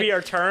 That should be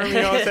our term, you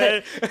know what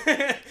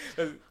I'm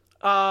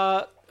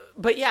saying?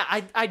 But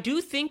yeah, I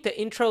do think the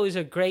intro is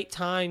a great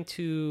time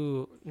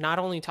to not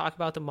only talk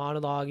about the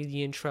monologue in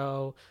the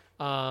intro,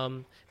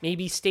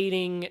 maybe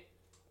stating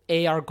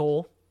our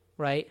goal,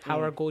 right? How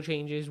our goal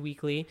changes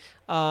weekly.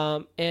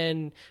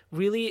 And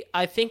really,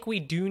 I think we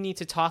do need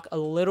to talk a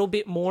little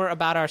bit more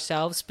about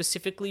ourselves,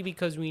 specifically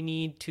because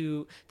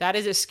that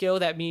is a skill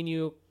that me and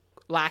you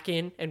lack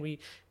in, and we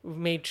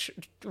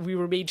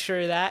were made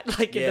sure that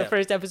in the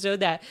first episode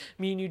that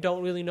me and you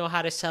don't really know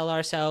how to sell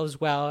ourselves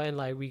well,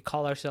 and we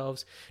call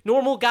ourselves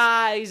normal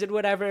guys and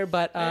whatever,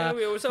 but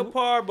we're so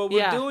par, but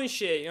we're doing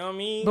shit, you know what I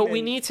mean? But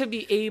we need to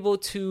be able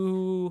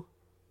to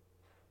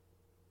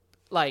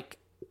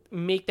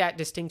make that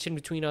distinction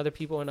between other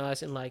people and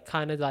us, and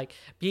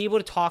be able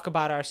to talk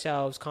about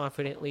ourselves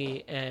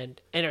confidently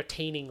and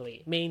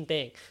entertainingly. Main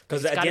thing,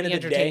 because at the end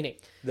of the day,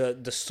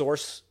 the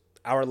source,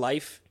 our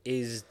life,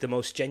 is the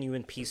most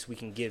genuine piece we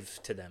can give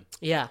to them.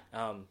 Yeah.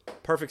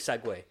 Perfect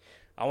segue.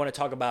 I want to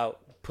talk about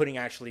putting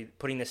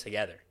this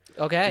together.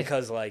 Okay.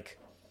 Because the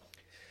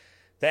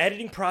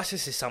editing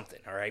process is something,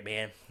 all right,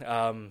 man.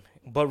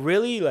 But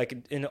really,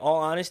 in all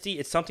honesty,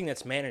 it's something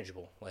that's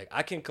manageable.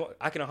 I can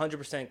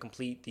 100%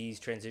 complete these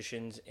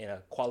transitions in a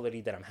quality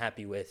that I'm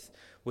happy with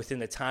within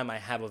the time I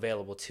have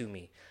available to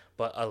me.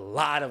 But a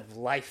lot of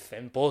life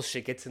and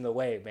bullshit gets in the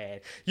way,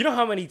 man. You know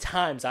how many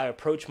times I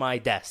approach my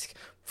desk,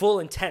 full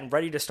intent,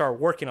 ready to start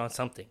working on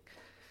something,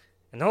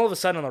 and all of a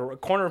sudden, on the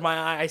corner of my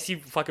eye, I see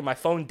fucking my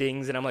phone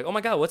dings, and I'm like, oh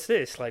my God, what's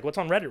this? What's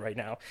on Reddit right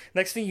now?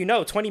 Next thing you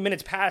know, 20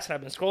 minutes pass, and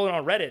I've been scrolling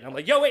on Reddit, and I'm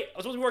like, yo, wait, I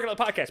was supposed to be working on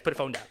the podcast. Put the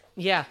phone down.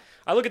 Yeah.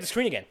 I look at the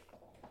screen again,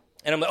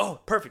 and I'm like, oh,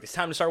 perfect. It's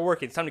time to start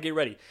working. It's time to get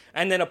ready.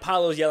 And then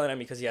Apollo's yelling at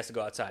me because he has to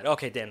go outside.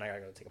 Okay, then I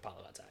gotta go take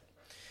Apollo outside.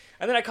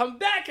 And then I come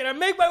back, and I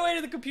make my way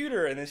to the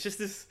computer, and it's just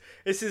this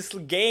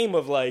game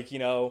of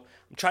I'm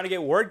trying to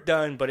get work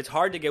done, but it's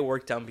hard to get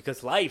work done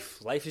because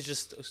life is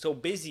just so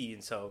busy.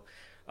 And so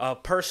a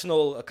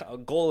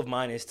goal of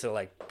mine is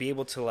to be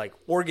able to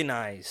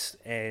organize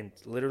and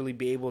literally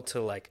be able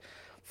to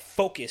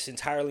focus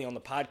entirely on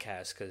the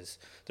podcast, because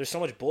there's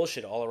so much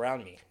bullshit all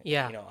around me.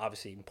 Yeah.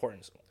 Obviously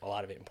a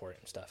lot of it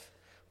important stuff.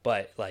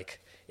 But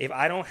if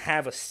I don't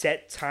have a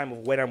set time of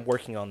when I'm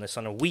working on this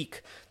on a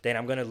week, then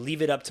I'm going to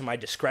leave it up to my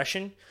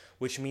discretion,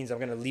 which means I'm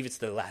going to leave it to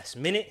the last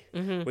minute,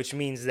 which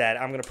means that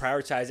I'm going to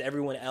prioritize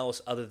everyone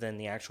else other than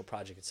the actual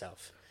project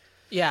itself.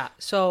 Yeah.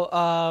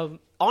 So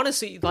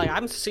honestly, like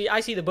I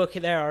see the book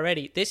there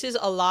already. This is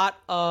a lot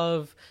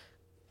of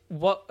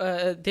what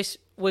this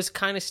was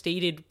kind of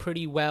stated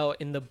pretty well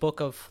in the book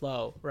of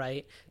flow,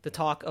 right? The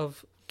talk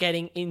of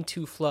getting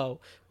into flow,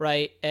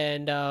 right?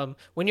 And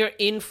when you're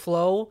in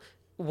flow,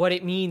 what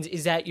it means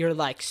is that you're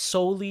like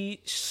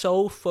solely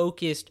so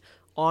focused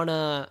on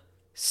a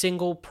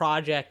single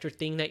project or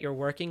thing that you're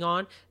working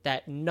on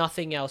that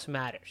nothing else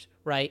matters,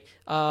 right?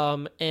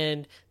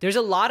 And there's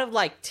a lot of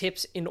like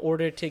tips in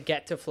order to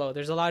get to flow.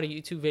 There's a lot of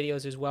YouTube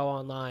videos as well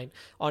online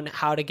on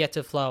how to get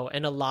to flow,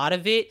 and a lot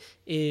of it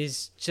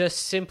is just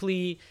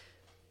simply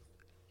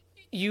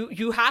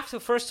you have to,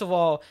 first of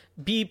all,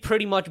 be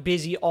pretty much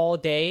busy all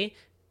day,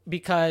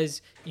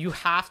 because you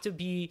have to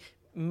be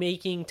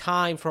making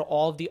time for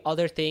all of the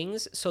other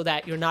things so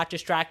that you're not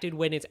distracted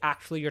when it's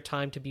actually your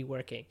time to be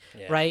working,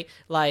 right?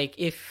 Like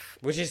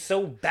which is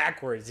so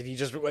backwards if you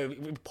just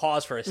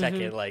pause for a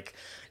second. Like,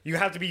 you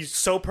have to be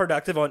so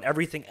productive on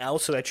everything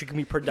else so that you can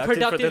be productive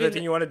for the other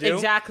thing you want to do.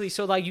 Exactly.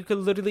 So like you could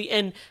literally,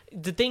 and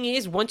the thing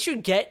is, once you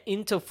get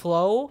into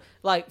flow,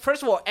 like,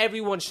 first of all,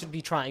 everyone should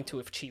be trying to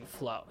achieve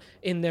flow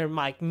in their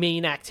like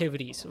main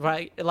activities,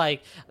 right?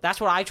 Like,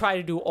 that's what I try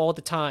to do all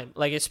the time.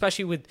 Like,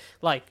 especially with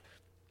like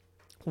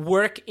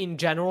work in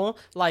general.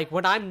 Like,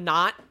 when I'm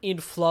not in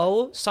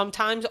flow,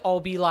 sometimes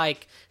I'll be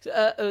like,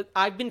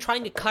 I've been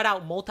trying to cut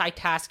out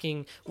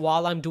multitasking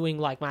while I'm doing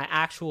like my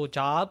actual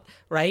job,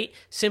 right?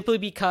 Simply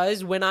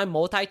because when I'm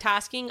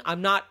multitasking,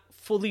 I'm not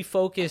fully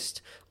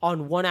focused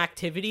on one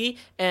activity,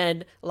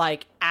 and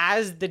like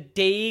as the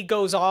day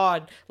goes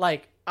on,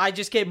 like I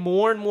just get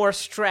more and more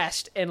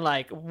stressed, and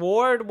like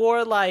more and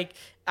more, like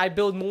I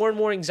build more and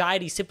more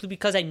anxiety simply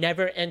because I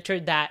never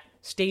entered that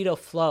state of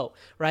flow,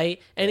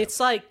 right? And it's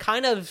like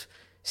kind of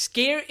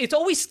scary. It's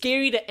always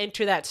scary to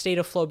enter that state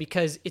of flow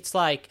because it's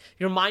like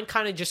your mind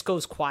kind of just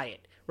goes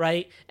quiet,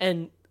 right?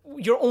 And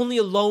you're only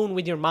alone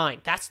with your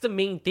mind. That's the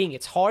main thing.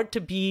 It's hard to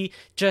be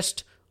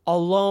just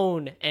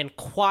alone and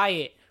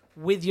quiet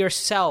with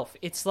yourself.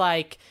 It's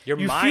like your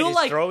mind is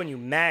like throwing you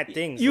mad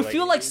things. You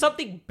feel like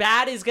something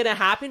bad is gonna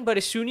happen, but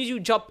as soon as you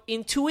jump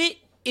into it,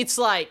 it's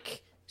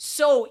like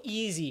so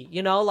easy,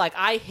 you know? Like,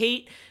 I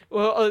hate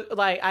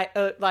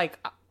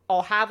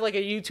I'll have like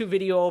a YouTube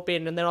video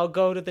open, and then I'll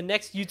go to the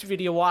next YouTube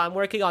video while I'm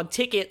working on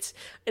tickets,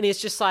 and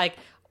it's just like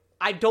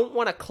I don't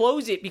want to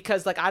close it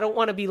because like I don't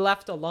want to be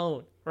left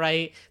alone,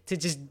 right? To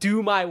just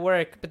do my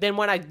work. But then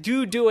when I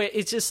do it,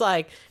 it's just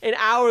like an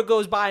hour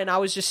goes by and I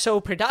was just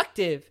so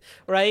productive,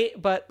 right?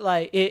 But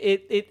like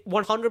it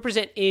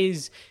 100%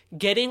 is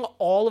getting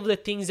all of the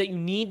things that you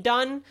need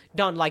done.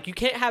 Like, you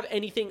can't have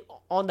anything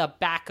on the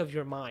back of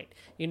your mind,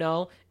 you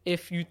know?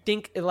 If you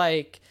think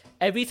like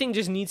everything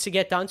just needs to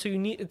get done, so you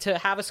need to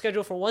have a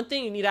schedule for one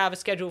thing, you need to have a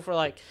schedule for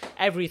like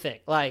everything.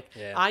 Like,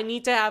 I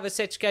need to have a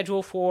set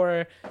schedule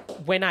for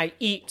when I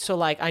eat, so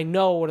like I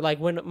know, or like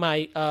when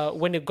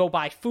to go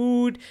buy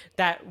food,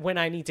 that when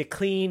I need to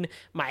clean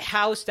my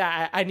house,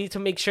 that I need to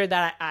make sure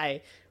that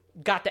I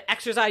got the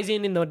exercise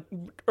in the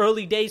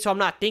early days, so I'm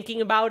not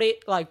thinking about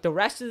it like the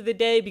rest of the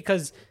day,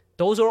 because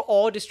those are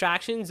all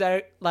distractions that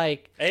are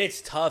like... And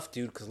it's tough,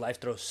 dude, because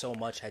life throws so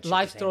much at you.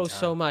 Life throws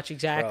so much,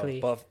 exactly.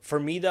 Bro, but for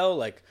me, though,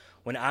 like,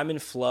 when I'm in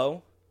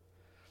flow,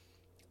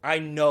 I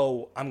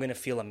know I'm going to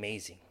feel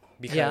amazing.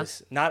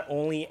 Because not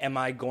only am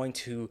I going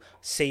to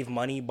save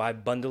money by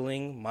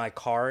bundling my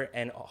car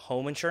and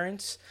home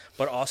insurance,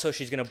 but also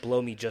she's going to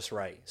blow me just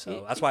right.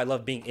 So that's why I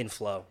love being in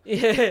flow.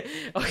 Yeah.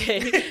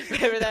 Okay.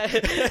 Remember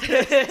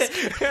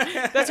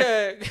that? That's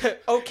a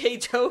okay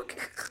joke.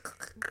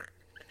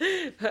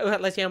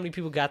 Let's see how many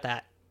people got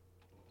that.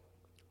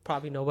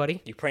 Probably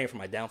nobody. You're praying for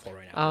my downfall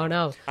right now. Oh,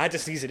 no. I had to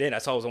sneeze it in. I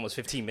saw it was almost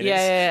 15 minutes.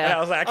 Yeah. And I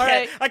was like,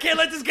 I can't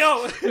let this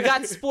go. We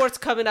got sports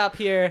coming up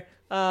here,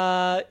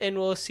 and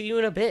we'll see you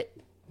in a bit.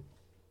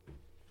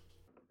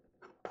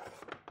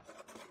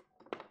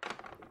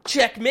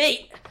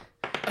 Checkmate!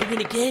 I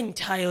win again,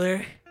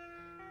 Tyler.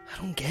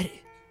 I don't get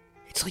it.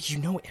 It's like you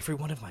know every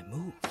one of my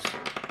moves.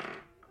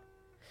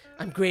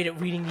 I'm great at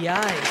reading the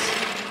eyes.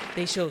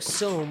 They show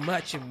so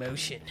much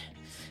emotion,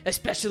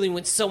 especially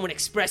when someone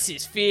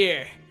expresses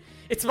fear.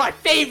 It's my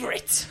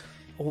favorite!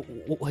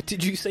 What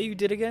did you say you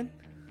did again?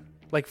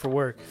 Like, for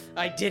work?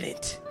 I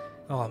didn't.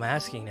 Oh, I'm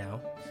asking now.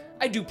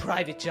 I do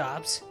private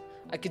jobs.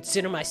 I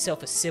consider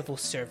myself a civil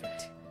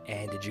servant.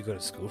 And did you go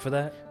to school for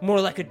that? More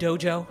like a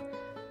dojo.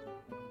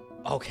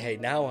 Okay,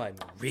 now I'm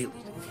really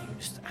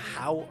confused.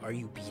 How are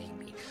you beating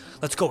me?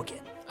 Let's go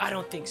again. I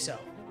don't think so.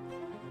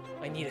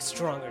 I need a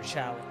stronger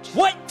challenge.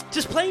 What?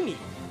 Just play me.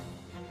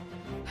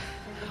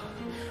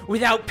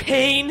 Without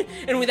pain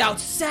and without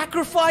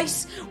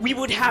sacrifice, we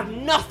would have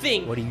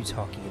nothing. What are you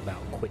talking about?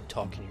 Quit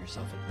talking to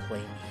yourself and play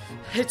me.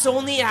 It's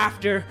only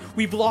after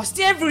we've lost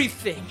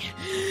everything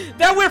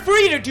that we're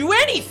free to do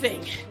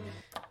anything.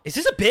 Is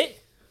this a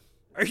bit?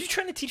 Are you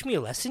trying to teach me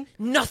a lesson?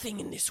 Nothing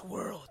in this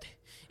world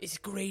is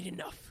great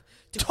enough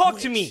to talk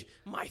quench to me.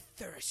 My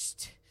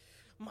thirst.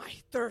 My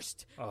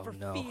thirst for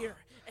fear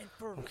and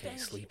for Okay,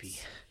 vengeance. Sleepy.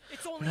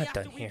 It's only We're not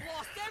after done we've here.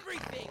 lost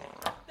everything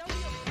that we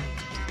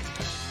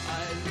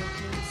I look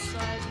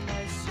inside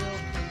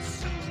myself and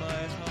see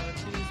my heart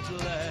is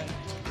black.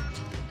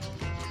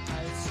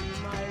 I see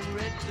my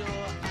red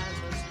door, I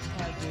must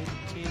have it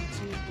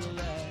painted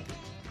black.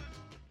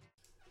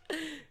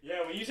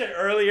 Yeah, when you said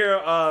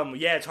earlier,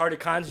 yeah, it's hard to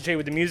concentrate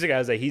with the music, I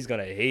was like, he's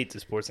gonna hate the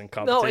sports and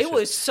competition. No, it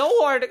was so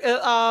hard.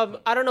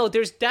 I don't know.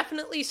 There's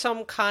definitely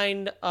some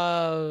kind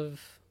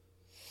of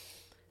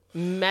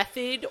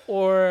method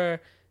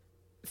or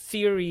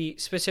theory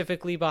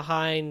specifically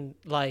behind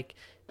like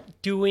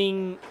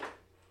doing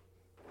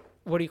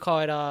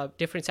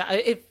different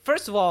sound.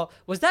 First of all,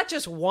 was that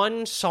just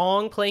one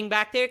song playing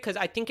back there? Because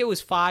I think it was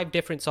 5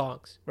 different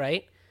songs,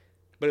 right?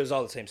 But it was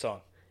all the same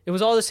song. It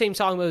was all the same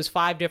song, but it was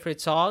 5 different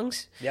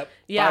songs. Yep.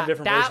 Yeah, 5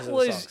 different versions that of the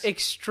was songs.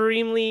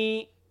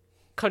 extremely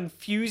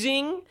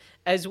confusing,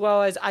 as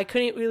well as I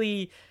couldn't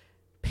really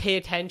pay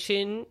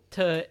attention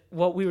to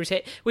what we were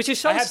saying, which is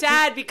so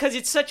sad because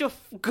it's such a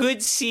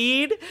good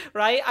scene,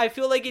 right? I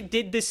feel like it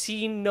did the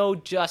scene no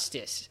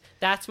justice.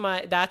 That's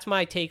my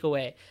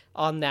takeaway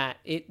on that.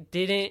 It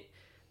didn't.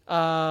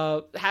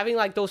 Having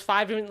like those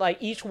 5 different, like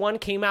each one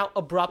came out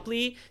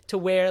abruptly to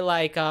where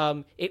like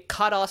it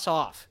cut us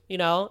off, you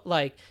know,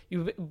 like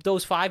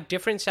those 5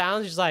 different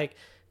sounds, just like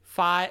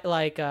 5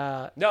 like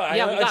No, we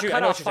got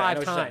cut off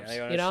 5 times,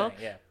 you know,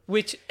 yeah.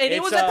 which and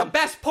it was at the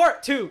best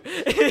part too.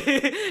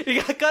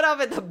 You got cut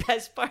off at the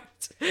best part.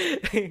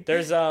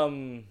 There's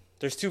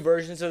 2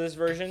 versions of this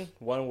version.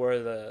 One where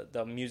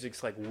the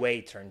music's like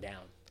way turned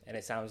down and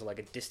it sounds like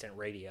a distant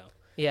radio.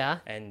 Yeah.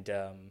 And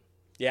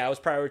yeah, I was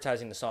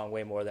prioritizing the song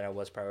way more than I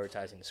was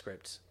prioritizing the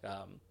scripts. You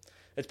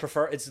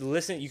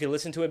can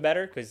listen to it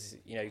better because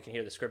you know you can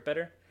hear the script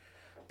better.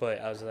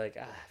 But I was like,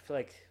 I feel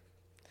like,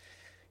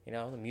 you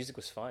know, the music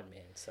was fun,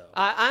 man. So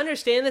I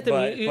understand that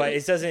but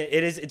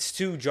it's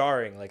too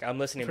jarring. Like I'm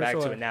listening back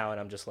to sure. it now and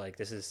I'm just like,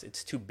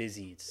 it's too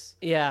busy.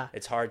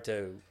 It's hard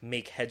to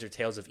make heads or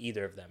tails of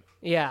either of them.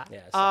 Yeah.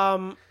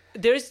 So.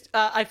 There's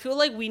I feel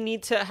like we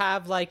need to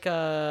have like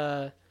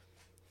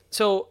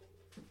so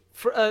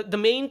for the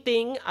main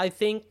thing I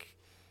think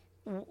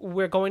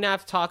we're going to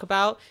have to talk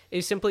about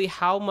is simply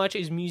how much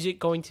is music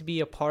going to be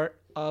a part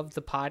of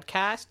the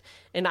podcast.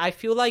 And I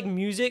feel like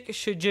music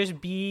should just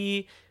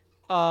be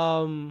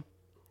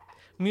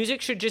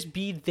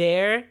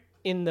there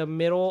in the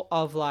middle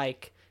of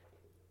like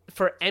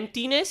for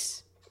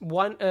emptiness,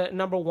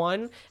 number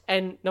 1,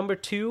 and number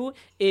 2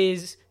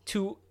 is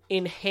to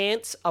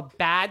enhance a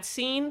bad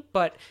scene.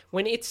 But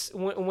when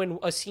when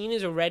a scene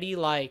is already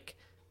like,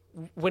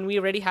 when we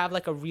already have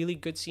like a really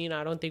good scene,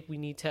 I don't think we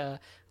need to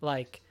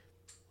like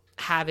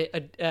have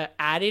it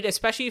added,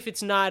 especially if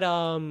it's not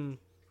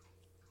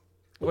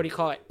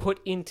put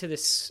into the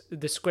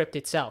script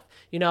itself,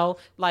 you know,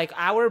 like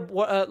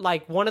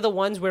like one of the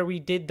ones where we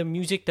did the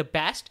music the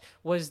best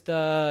was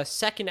the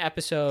 2nd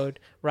episode,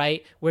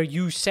 right, where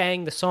you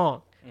sang the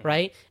song.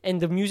 Right,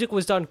 and the music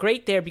was done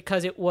great there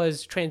because it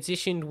was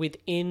transitioned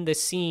within the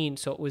scene,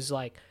 so it was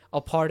like a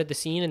part of the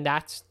scene, and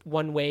that's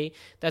one way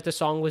that the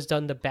song was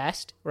done the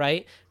best,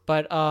 right?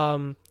 But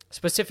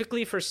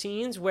specifically for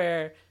scenes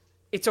where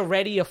it's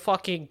already a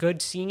fucking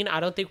good scene,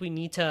 I don't think we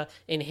need to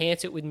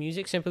enhance it with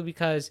music simply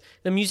because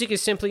the music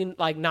is simply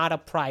like not a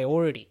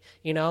priority,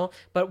 you know?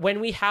 But when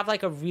we have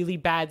like a really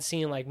bad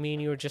scene, like me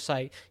and you were just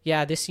like,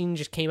 yeah, this scene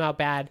just came out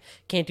bad,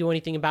 can't do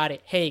anything about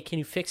it. Hey, can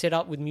you fix it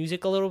up with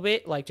music a little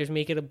bit? Like just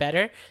make it a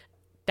better.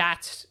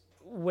 That's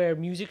where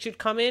music should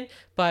come in.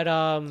 But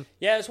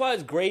yeah, that's why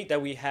it's great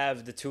that we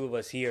have the 2 of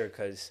us here,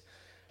 because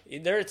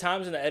there are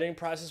times in the editing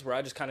process where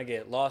I just kind of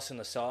get lost in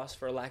the sauce,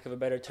 for lack of a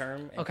better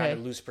term, and kind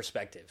of lose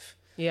perspective.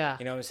 Yeah.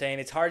 You know what I'm saying?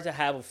 It's hard to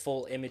have a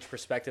full image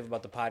perspective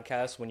about the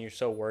podcast when you're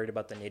so worried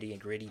about the nitty and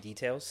gritty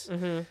details.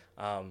 Mm-hmm.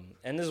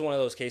 And this is one of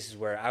those cases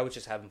where I was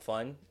just having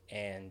fun,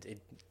 and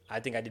I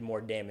think I did more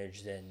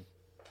damage than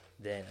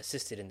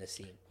assisted in this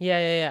scene.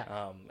 Yeah.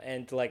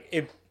 And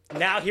like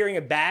now hearing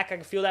it back, I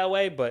can feel that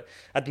way. But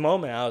at the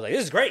moment, I was like,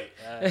 "This is great.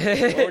 What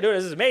we're doing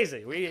this is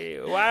amazing.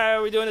 Why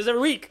are we doing this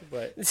every week?"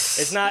 But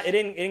it's not. It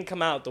didn't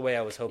come out the way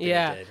I was hoping it did.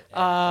 And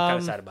I'm kind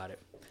of sad about it.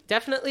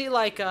 Definitely,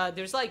 like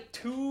there's like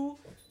 2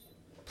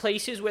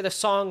 places where the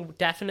song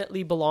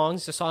definitely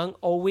belongs. The song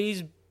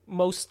always,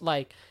 most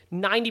like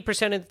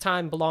 90% of the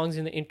time, belongs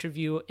in the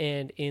interview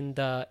and in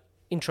the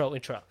intro,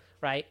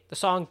 right? The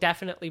song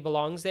definitely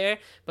belongs there,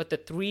 but the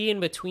 3 in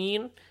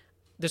between,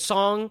 the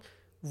song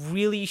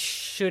really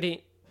shouldn't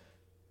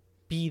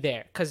be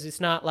there because it's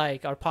not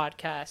like our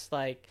podcast,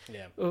 like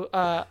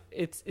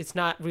it's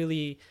not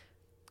really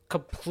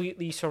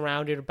completely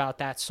surrounded about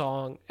that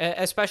song,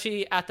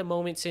 especially at the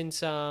moment,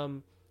 since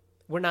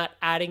we're not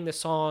adding the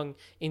song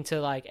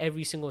into like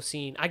every single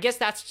scene. I guess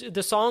that's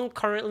the song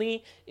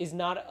currently is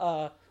not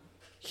a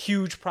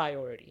huge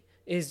priority,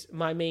 is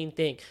my main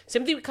thing.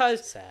 Simply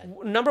because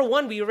number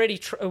 1, we already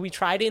we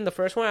tried it in the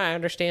first one. I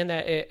understand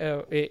that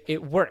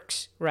it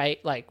works, right?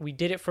 Like we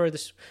did it for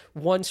this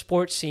one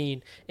sports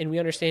scene, and we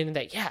understand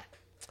that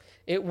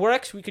it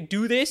works. We could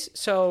do this,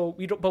 so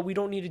we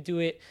don't need to do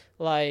it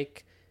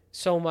like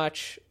so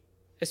much,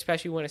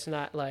 especially when it's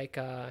not like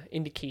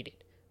indicated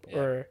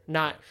or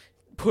not.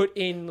 put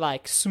in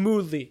like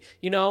smoothly,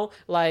 you know,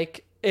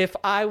 like if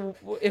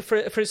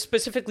for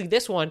specifically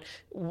this one,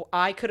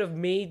 I could have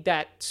made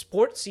that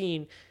sports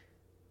scene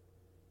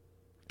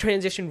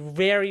transition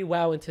very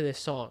well into this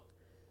song,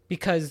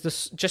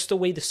 because just the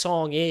way the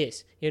song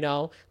is, you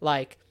know,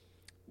 like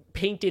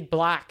painted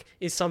black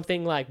is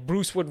something like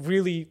Bruce would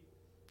really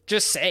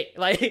just say,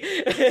 like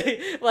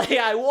like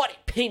I want it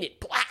painted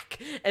black,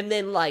 and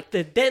then like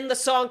then the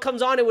song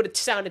comes on, it would have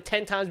sounded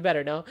 10 times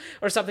better, no,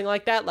 or something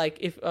like that. Like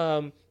if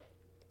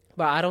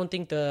but I don't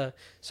think the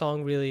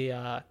song really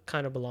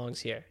kind of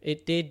belongs here.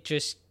 It did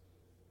just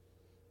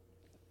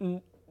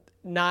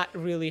not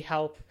really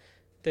help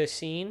the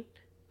scene.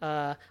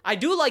 I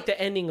do like the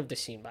ending of the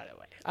scene, by the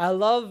way. I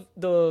love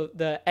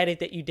the edit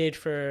that you did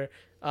for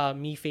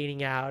me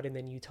fading out and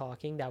then you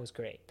talking. That was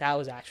great. That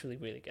was actually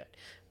really good.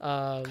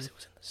 Because it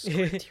was in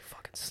the script, you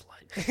fucking slut.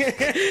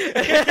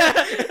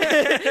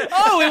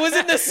 Oh, it was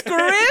in the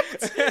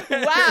script?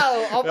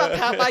 Wow. I'll not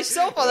pat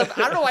myself on the...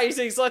 I don't know why you're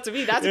saying slut to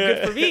me. That's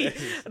good for me.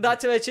 Not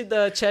to mention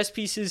the chess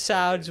pieces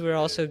sounds were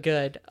also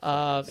good.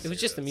 It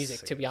was just the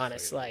music, to be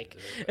honest. Like,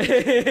 No,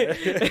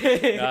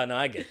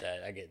 I get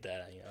that.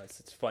 You know,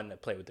 it's fun to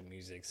play with the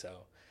music. So,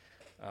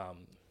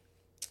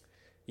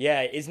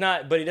 yeah, it's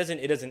not, but it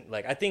doesn't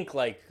like, I think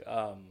like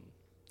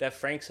that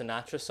Frank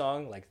Sinatra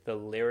song, like the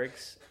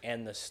lyrics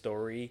and the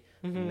story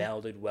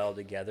melded well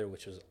together,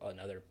 which was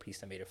another piece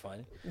that made it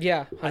fun.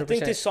 yeah, 100%. I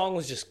think this song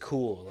was just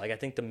cool. Like, I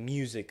think the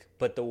music,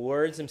 but the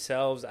words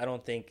themselves, I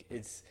don't think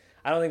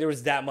there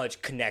was that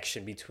much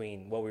connection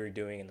between what we were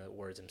doing and the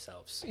words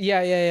themselves.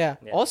 Yeah.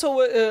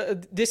 Also,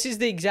 this is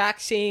the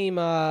exact same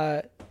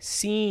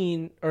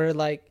scene, or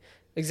like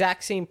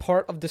exact same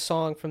part of the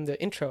song from the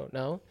intro,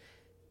 no?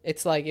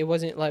 It's like, it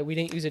wasn't like we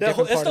didn't use a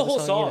different part of the song. That's the whole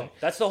song. Either.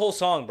 That's the whole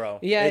song, bro.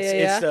 Yeah,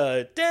 It's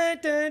the dun,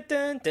 dun,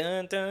 dun,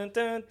 dun, dun,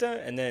 dun, dun,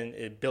 and then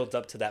it builds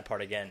up to that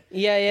part again.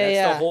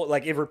 Yeah. The whole,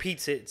 like, it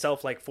repeats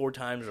itself like 4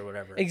 times or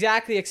whatever.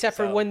 Exactly, except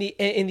for when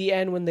in the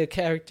end when the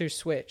characters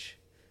switch.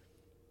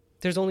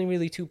 There's only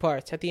really 2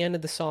 parts. At the end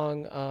of the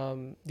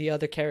song, the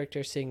other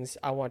character sings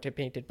 "I Want It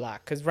Painted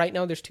Black," because right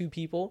now there's 2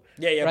 people.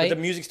 Yeah, right? But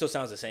the music still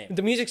sounds the same.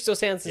 The music still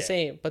sounds the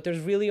same, but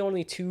there's really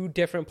only 2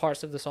 different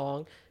parts of the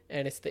song,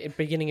 and it's the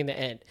beginning and the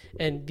end.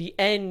 And the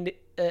end,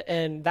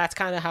 and that's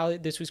kind of how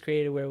this was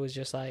created, where it was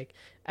just like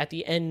at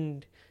the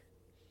end,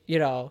 you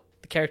know,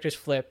 the characters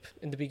flip.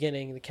 In the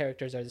beginning, the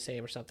characters are the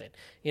same or something,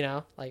 you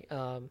know, like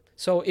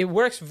so it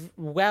works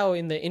well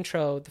in the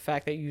intro, the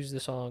fact that you use the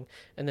song,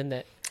 and then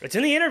that It's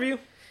in the interview.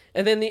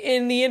 and then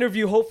in the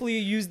interview, hopefully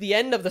you use the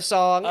end of the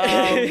song.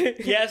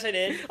 Yes, I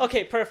did.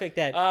 Okay, perfect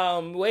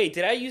then. Wait,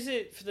 did I use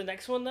it for the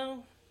next one though?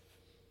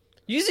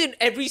 Use it in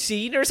every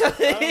scene or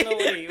something. I don't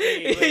know.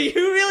 Wait.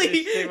 you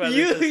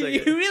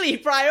really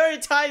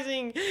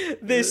prioritizing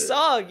this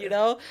song, you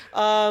know.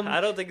 I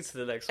don't think it's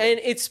the next one. And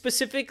it's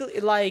specifically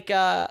like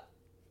I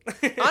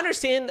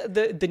understand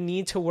the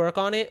need to work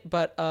on it,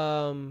 but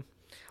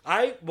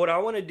what I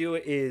want to do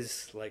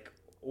is, like,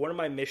 one of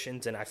my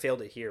missions, and I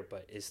failed it here,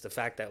 but is the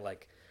fact that,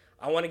 like,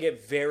 I want to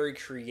get very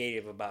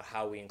creative about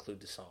how we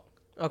include the song.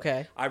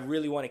 okay. I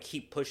really want to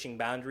keep pushing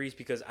boundaries,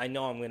 because I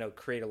know I'm going to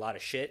create a lot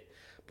of shit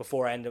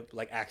before I end up,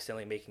 like,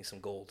 accidentally making some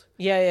gold.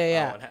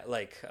 Yeah.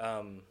 Like,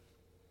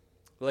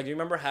 do you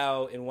remember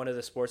how in one of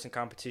the sports and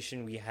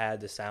competition we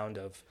had the sound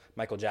of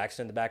Michael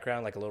Jackson in the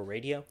background, like a little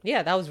radio?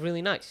 Yeah, that was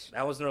really nice.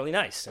 That was really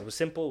nice. It was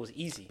simple. It was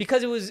easy.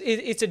 Because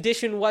its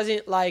addition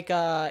wasn't like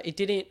it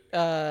didn't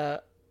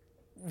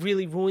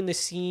really ruin the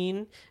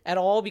scene at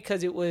all,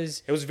 because it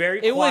was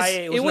very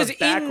quiet. It was in the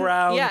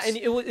background. And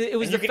it was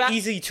and you could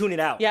easily tune it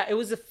out. Yeah, it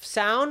was the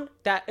sound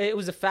that it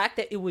was the fact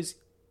that it was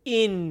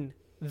in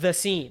the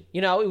scene.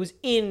 You know, it was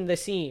in the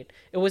scene.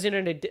 It wasn't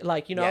in a,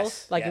 like, you know,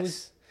 Yes, like yes. it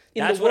was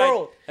in That's the what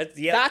world.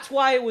 yeah. That's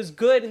why it was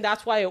good, and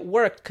that's why it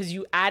worked, because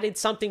you added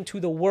something to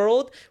the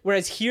world,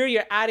 whereas here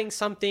you're adding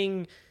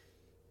something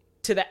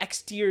to the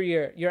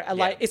exterior. You're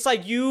like, it's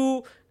like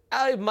you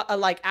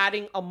like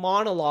adding a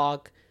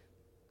monologue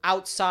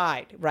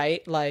outside,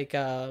 right? Like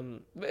to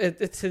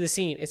the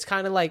scene. It's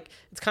kind of like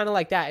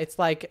that. It's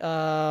like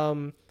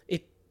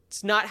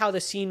it's not how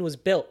the scene was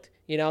built.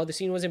 You know, the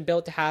scene wasn't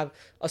built to have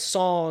a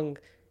song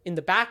in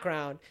the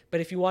background,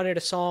 but if you wanted a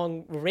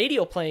song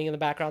radio playing in the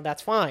background,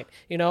 that's fine,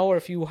 you know. Or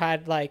if you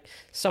had like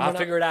someone, I'll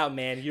figure it out,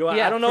 man. You know,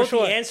 Yeah, I don't know for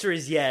what sure. the answer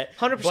is yet.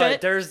 100%.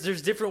 But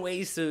there's different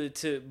ways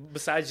to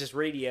besides just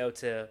radio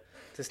to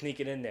sneak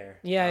it in there.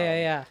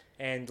 Yeah.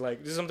 And like,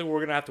 this is something we're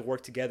gonna have to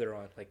work together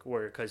on, like,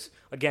 because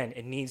again,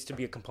 it needs to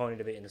be a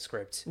component of it in the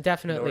script.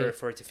 Definitely. In order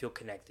for it to feel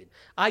connected.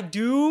 I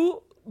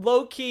do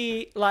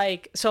low-key,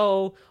 like,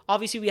 so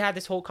obviously we had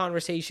this whole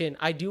conversation.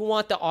 I do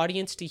want the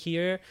audience to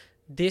hear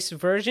this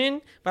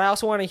version, but I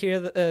also want to hear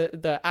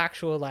the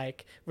actual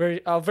like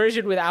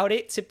version without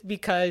it, simply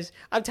because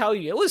I'm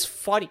telling you, it was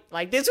funny.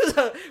 Like, this was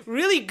a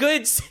really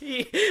good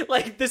scene,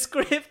 like the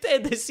script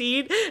and the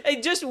scene,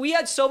 and just we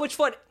had so much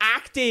fun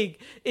acting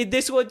in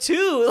this one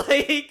too.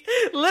 Like,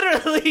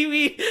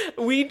 literally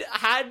we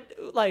had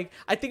like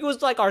I think it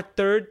was like our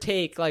third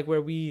take, like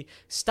where we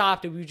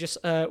stopped and we just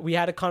we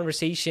had a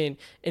conversation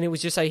and it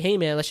was just like, hey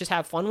man, let's just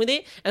have fun with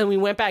it. And we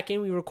went back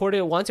in, we recorded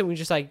it once, and we were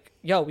just like,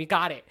 yo, we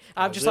got it.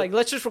 I'm just like,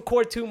 let's just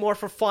record 2 more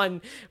for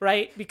fun,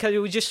 right? Because it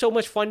was just so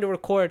much fun to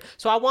record.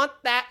 So I want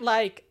that,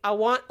 like, I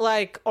want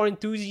like our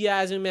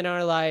enthusiasm and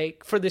our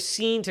like for the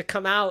scene to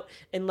come out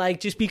and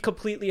like just be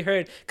completely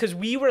heard, because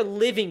we were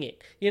living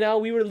it, you know,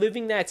 we were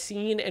living that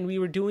scene and we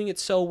were doing it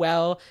so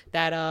well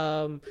that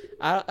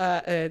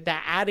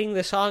that adding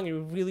the song, it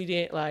really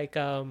didn't like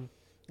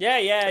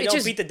Yeah, don't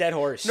just beat the dead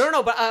horse.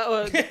 no, but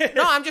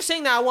no, I'm just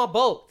saying that I want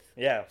both.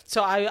 Yeah.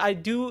 So I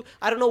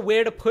don't know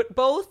where to put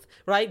both,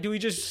 right? Do we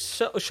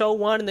just show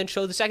one and then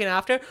show the second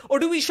after? Or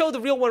do we show the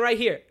real one right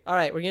here? All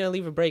right, we're going to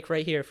leave a break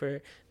right here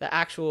for the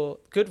actual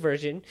good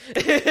version.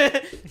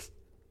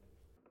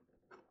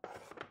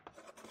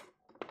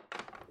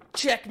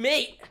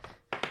 Checkmate.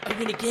 I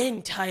win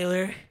again,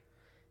 Tyler.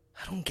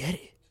 I don't get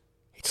it.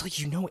 It's like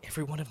you know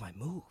every one of my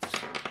moves.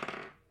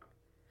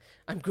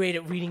 I'm great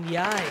at reading the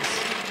eyes.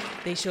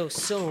 They show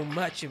so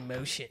much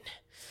emotion.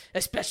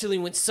 Especially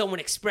when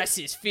someone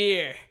expresses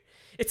fear.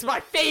 It's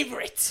my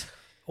favorite.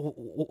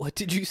 What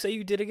did you say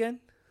you did again?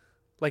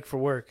 Like for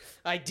work?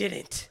 I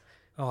didn't.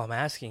 Oh, I'm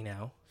asking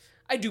now.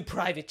 I do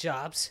private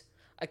jobs.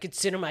 I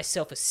consider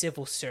myself a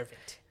civil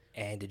servant.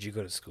 And did you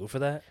go to school for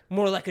that?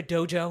 More like a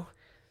dojo.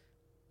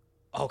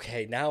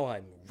 Okay, now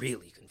I'm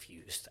really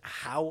confused.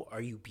 How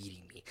are you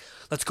beating me?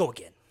 Let's go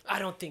again. I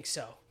don't think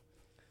so.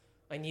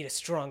 I need a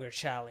stronger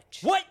challenge.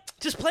 What?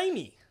 Just play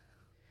me.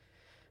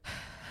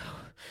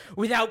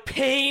 Without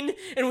pain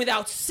and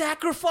without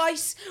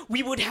sacrifice,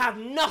 we would have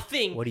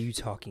nothing. What are you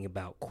talking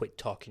about? Quit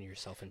talking to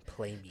yourself and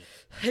play me.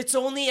 It's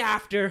only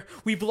after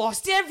we've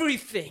lost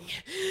everything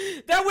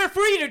that we're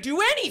free to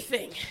do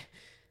anything.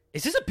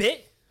 Is this a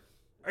bit?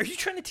 Are you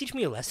trying to teach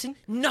me a lesson?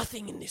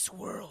 Nothing in this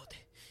world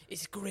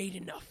is great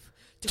enough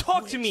to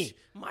Talk to quench me.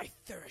 my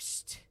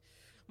thirst.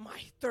 My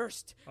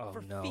thirst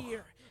for no.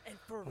 fear and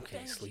for Okay,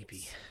 vengeance.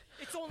 Sleepy.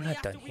 It's only not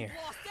after done we've here.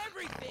 lost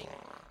everything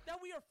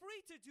that we are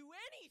free to do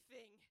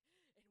anything.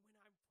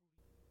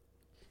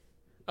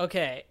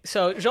 Okay,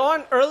 so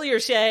Jean earlier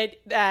said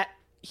that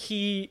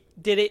he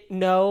didn't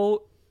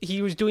know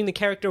he was doing the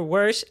character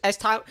worse as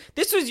time.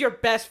 This was your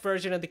best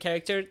version of the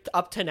character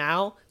up to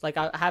now. Like,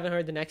 I haven't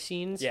heard the next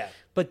scenes. Yeah.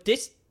 But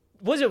this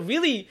wasn't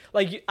really,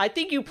 like, I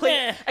think you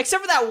played,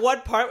 except for that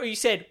one part where you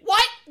said,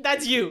 "What?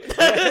 That's you." What?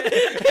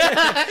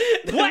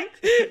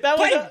 That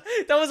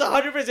was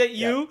 100%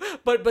 you. Yeah.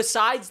 But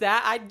besides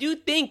that, I do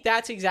think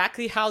that's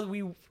exactly how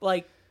we,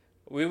 like,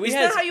 is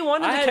that how you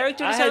wanted the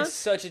character to sound? I had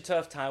such a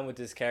tough time with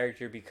this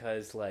character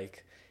because,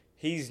 like,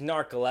 he's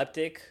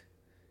narcoleptic,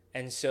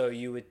 and so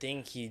you would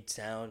think he'd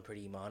sound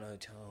pretty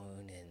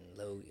monotone and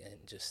low and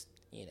just,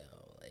 you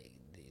know, like,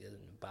 it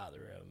doesn't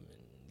bother him,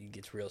 and he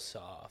gets real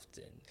soft,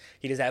 and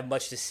he doesn't have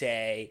much to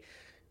say.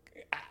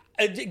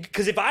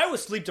 Because if I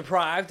was sleep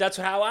deprived, that's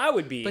how I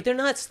would be. But they're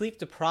not sleep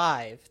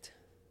deprived.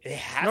 They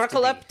have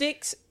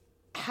Narcoleptics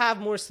have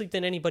more sleep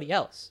than anybody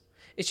else.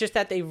 It's just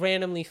that they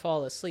randomly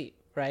fall asleep.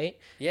 Right?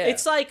 Yeah.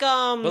 It's like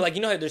But like,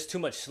 you know, there's too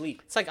much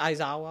sleep. It's like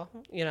Aizawa,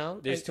 you know.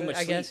 There's too much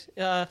I sleep.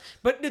 guess.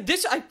 But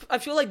this, I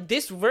feel like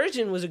this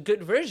version was a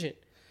good version,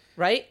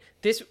 right?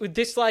 This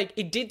like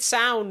it did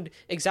sound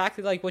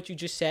exactly like what you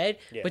just said,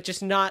 but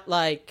just not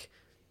like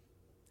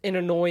an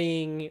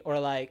annoying or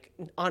like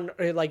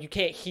or like you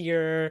can't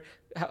hear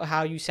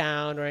how you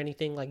sound or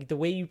anything. Like the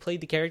way you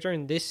played the character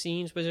in this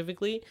scene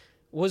specifically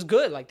was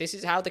good. Like this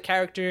is how the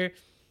character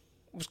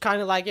was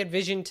kind of like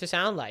envisioned to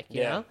sound like,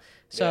 you know?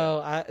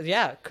 So,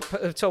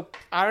 so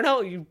I don't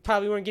know. You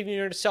probably weren't giving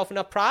yourself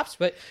enough props,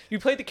 but you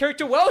played the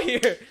character well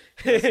here.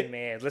 Listen,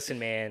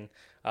 man.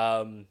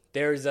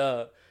 There's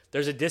a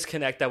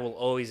disconnect that will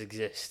always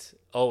exist.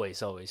 Always.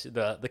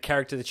 The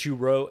character that you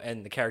wrote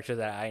and the character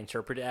that I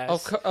interpret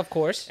as. Of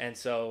course. And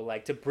so,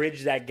 like, to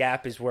bridge that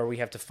gap is where we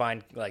have to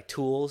find, like,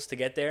 tools to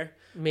get there.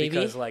 Maybe.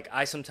 Because, like,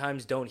 I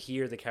sometimes don't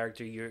hear the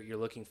character you're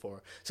looking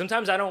for.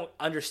 Sometimes I don't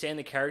understand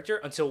the character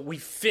until we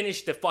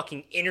finish the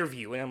fucking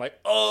interview. And I'm like,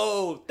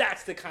 oh,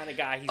 that's the kind of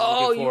guy he's looking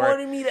for. Oh, you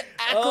wanted me to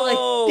act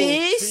like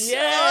this?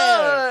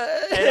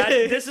 Yeah.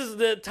 And this is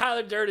the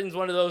Tyler Durden's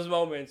one of those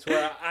moments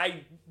where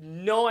I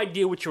no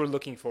idea what you were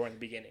looking for in the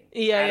beginning.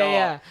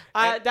 Yeah.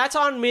 That's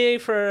on me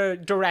for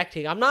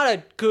directing. I'm not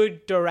a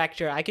good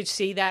director. I could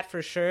say that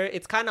for sure.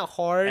 It's kind of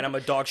hard. And I'm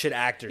a dog shit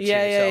actor too.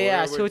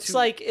 Yeah. So it's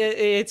like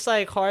it's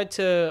like hard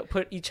to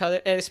put each other,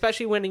 and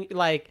especially when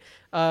like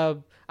I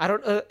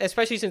don't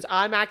especially since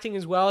I'm acting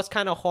as well. It's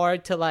kind of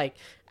hard to like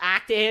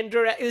act and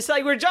direct. It's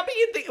like we're jumping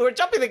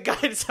the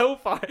gun so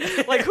far.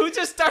 Like who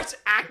just starts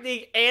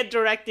acting and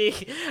directing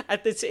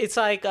at this? It's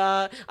like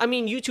I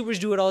mean YouTubers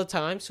do it all the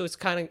time, so it's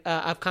kind of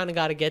I've kind of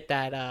got to get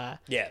that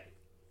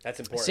that's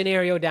important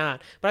scenario down.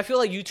 But I feel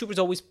like YouTubers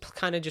always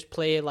kind of just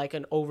play like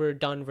an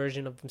overdone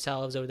version of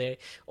themselves, or they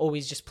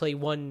always just play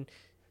one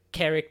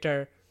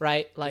character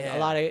right? Like Yeah. a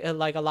lot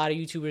of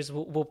YouTubers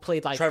will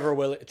play like Trevor.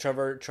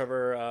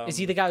 is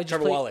he the guy who just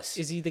Trevor play, Wallace?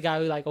 Is he the guy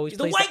who like always He's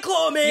the plays White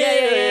Claw man.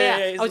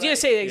 Yeah. He's I was gonna like-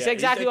 say yeah,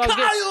 exactly he's what I was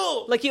gonna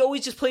Kyle! like. He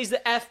always just plays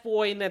the F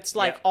boy, and that's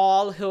like Yeah.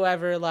 all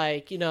whoever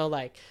like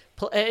like.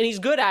 And he's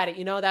good at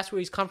it, that's where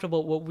he's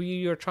comfortable. What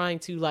we are trying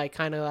to like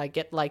kind of like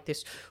get like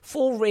this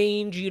full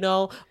range,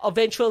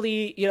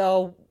 eventually,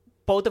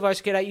 both of us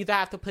are gonna either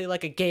have to play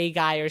like a gay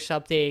guy or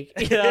something,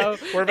 Or And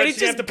it's eventually have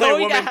just to play a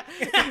going woman.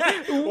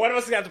 to- One of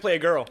us is gonna have to play a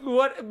girl.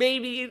 What?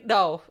 Maybe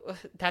no.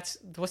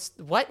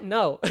 What?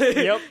 No.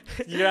 Yep.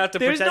 You're gonna have to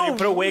There's pretend no- you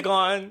put a wig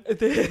on,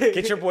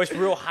 get your voice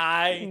real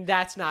high.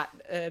 That's not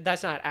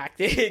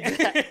acting.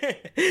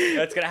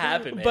 That's gonna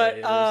happen, man. But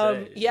That's what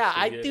I'm saying. yeah, Just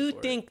I be ready do for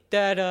it. think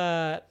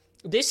that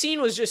this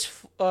scene was just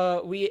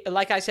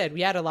like I said,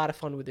 we had a lot of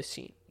fun with this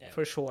scene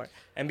for sure.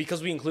 And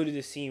because we included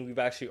this scene, we've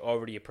actually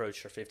already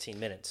approached our 15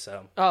 minutes.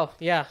 So, Oh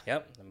yeah,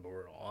 yep, and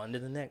we're on to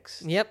the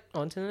next. yep.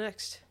 On to the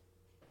next.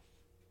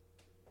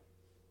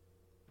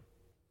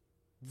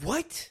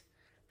 What?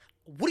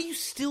 What are you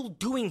still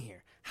doing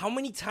here? How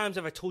many times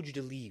have I told you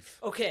to leave?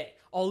 Okay,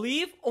 I'll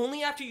leave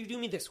only after you do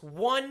me this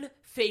one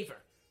favor.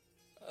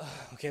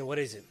 Okay, what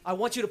is it? I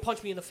want you to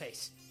punch me in the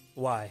face.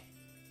 Why?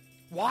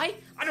 Why?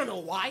 I don't know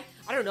why.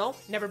 I don't know.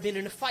 Never been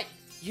in a fight.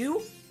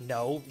 You?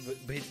 No,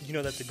 but you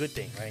know that's a good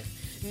thing, right?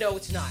 No,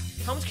 it's not.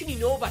 How much can you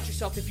know about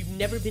yourself if you've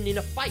never been in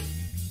a fight?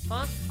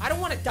 Huh? I don't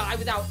want to die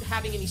without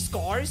having any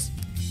scars.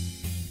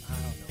 I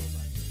don't know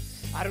about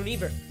this. I don't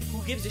either.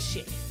 Who gives a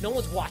shit? No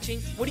one's watching.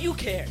 What do you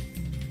care?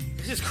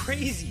 This is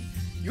crazy.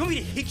 You want me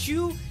to hit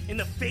you in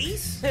the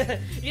face?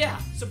 Yeah,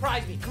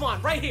 surprise me. Come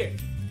on, right here.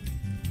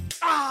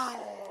 Ah!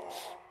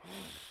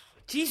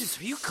 Jesus,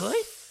 are you good?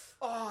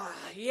 Oh,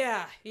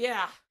 yeah.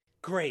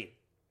 Great.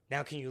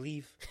 Now can you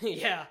leave?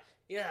 yeah.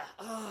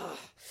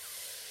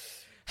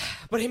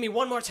 But hit me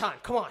one more time.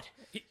 Come on.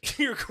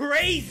 You're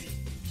crazy.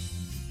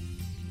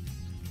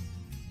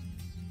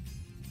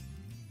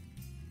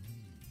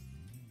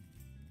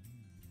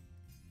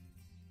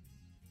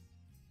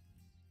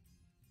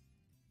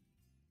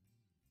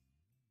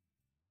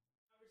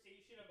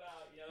 Conversation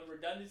about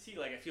redundancy,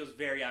 like it feels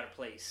very out of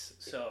place.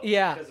 So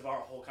Yeah. because of our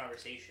whole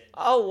conversation.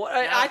 Oh,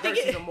 I It think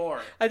hurts even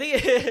more. I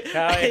think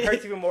It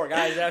hurts even more,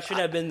 guys. That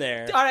shouldn't have been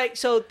there. All right,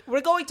 so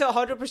we're going to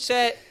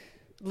 100%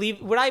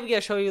 leave. We're not even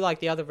gonna show you like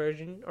the other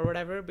version or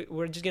whatever, but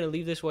we're just gonna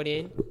leave this one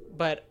in.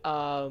 But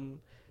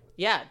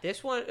yeah,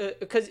 this one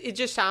because it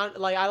just sounded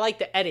like I like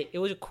the edit. It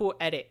was a cool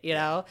edit,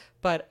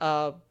 But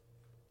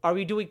are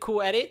we doing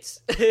cool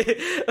edits,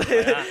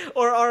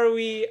 or are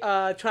we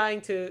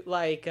trying to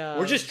like?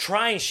 We're just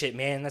trying shit,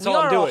 man. That's we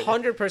all I'm are doing.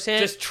 100%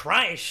 Just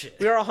trying shit.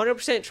 we are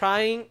 100%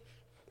 trying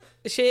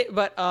shit,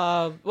 but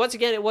once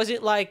again, it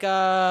wasn't like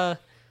what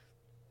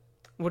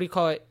do you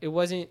call it? It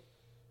wasn't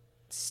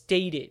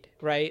stated,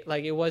 right?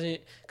 Like it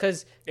wasn't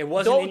because It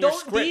wasn't in your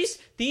script.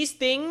 These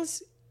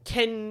things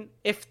can,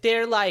 if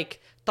they're like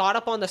thought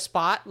up on the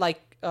spot,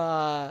 like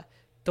the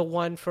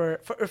one for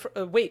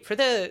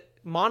the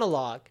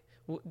monologue.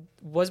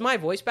 Was my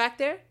voice back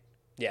there?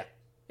 Yeah,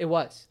 It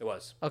was. it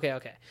was. Okay.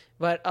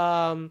 But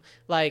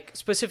like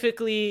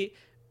specifically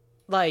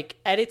like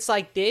edits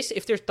like this,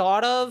 if they're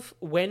thought of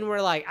when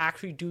we're like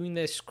actually doing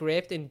the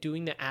script and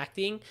doing the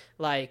acting,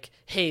 like,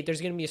 hey, there's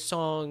gonna be a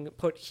song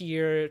put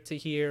here to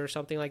here or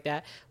something like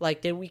that,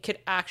 like then we could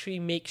actually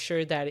make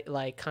sure that it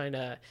like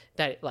kinda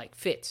that it like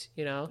fits,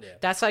 Yeah.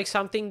 That's like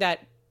something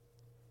that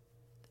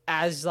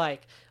as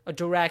like a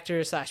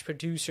director /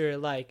 producer,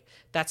 like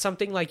that's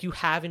something like you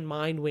have in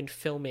mind when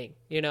filming,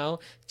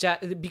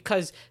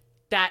 because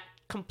that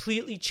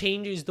completely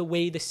changes the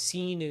way the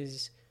scene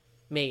is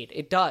made.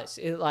 It does.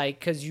 It like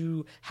because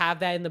you have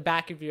that in the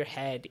back of your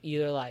head,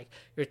 either like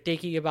you're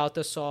thinking about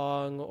the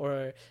song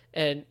or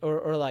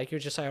like you're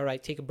just like, all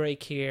right, take a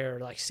break here, or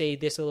like say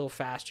this a little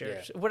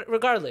faster. Yeah.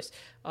 Regardless,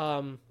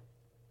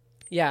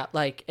 yeah,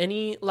 like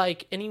any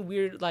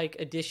weird like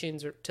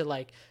additions or to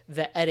like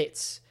the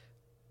edits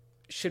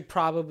should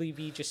probably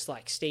be just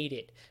like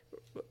stated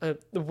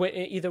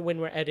either when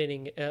we're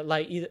editing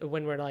either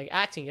when we're like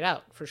acting it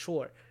out for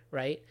sure,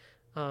 right?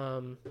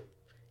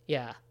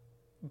 Yeah,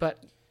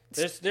 but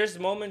There's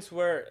moments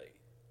where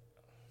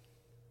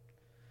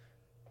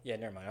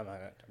never mind. I'm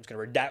just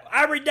gonna redact.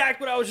 I redact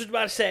what I was just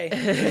about to say.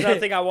 There's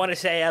nothing I want to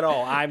say at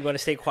all. I'm gonna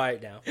stay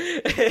quiet now.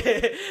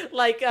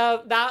 like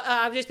now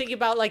I'm just thinking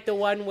about like the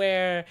one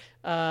where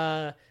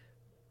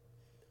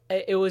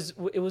it was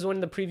one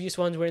of the previous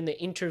ones where in the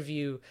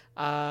interview,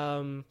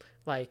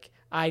 like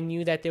I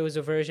knew that there was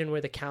a version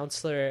where the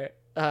counselor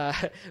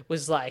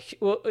was like,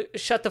 well,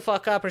 shut the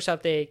fuck up or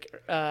something,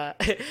 and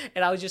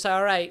I was just like,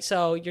 all right,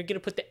 so you're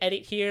gonna put the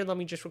edit here, let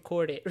me just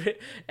record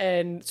it.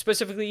 And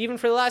specifically even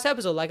for the last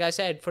episode, like I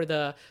said, for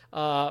the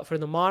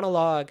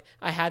monologue,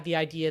 I had the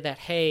idea that,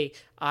 hey,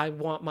 I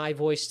want my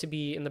voice to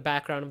be in the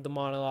background of the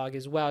monologue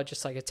as well,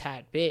 just like a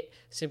tad bit,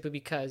 simply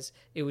because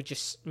it would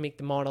just make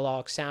the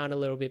monologue sound a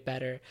little bit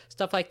better,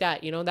 stuff like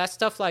that. That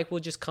stuff like will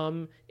just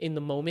come in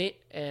the moment,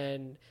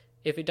 and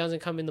if it doesn't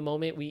come in the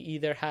moment, we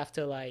either have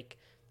to like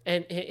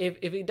And if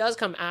it does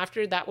come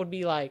after, that would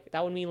mean like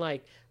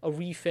a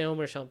refilm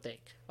or something.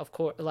 Of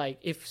course, like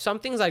if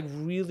something's like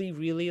really,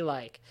 really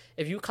like,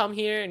 if you come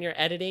here and you're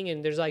editing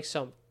and there's like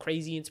some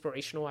crazy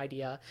inspirational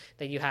idea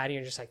that you had and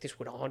you're just like, this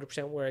would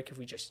 100% work if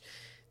we just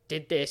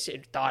did this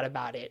and thought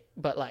about it.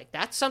 But like,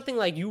 that's something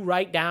like you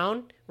write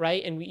down,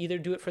 right? And we either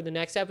do it for the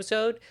next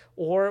episode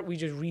or we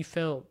just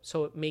refilm.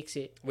 So it makes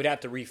it. We'd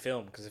have to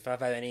refilm because if I've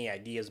had any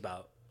ideas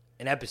about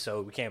an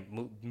episode, we can't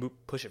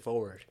push it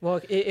forward. Well,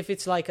 if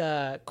it's like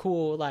a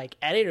cool like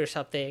edit or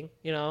something,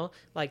 you know,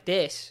 like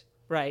this,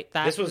 right?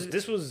 This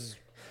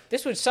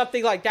was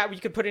something like that we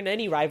could put in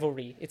any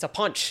rivalry. It's a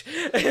punch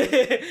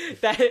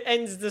that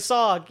ends the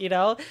song, you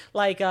know?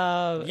 Like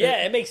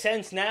yeah, it makes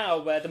sense now,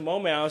 but at the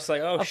moment I was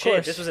like, oh shit,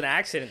 course. This was an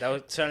accident. That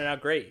was turning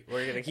out great.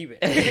 We're gonna keep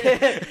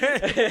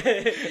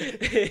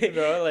it. You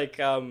know,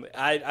 like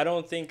I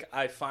don't think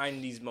I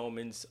find these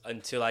moments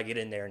until I get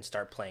in there and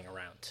start playing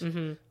around.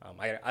 Mm-hmm.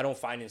 I don't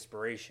find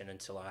inspiration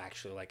until I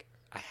actually like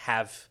I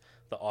have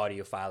the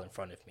audio file in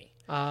front of me.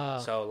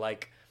 So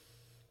like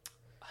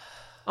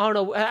I don't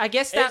know. I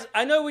guess that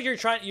I know what you're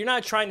trying. You're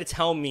not trying to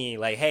tell me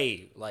like,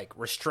 hey, like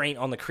restraint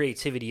on the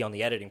creativity on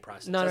the editing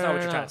process. That's not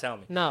what you're trying to tell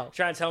me. No, what you're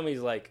trying to tell me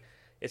is like,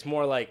 it's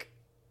more like,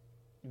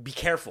 be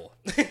careful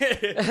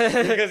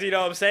because you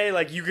know what I'm saying.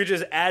 Like you could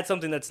just add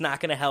something that's not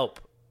going to help.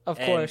 Of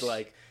course.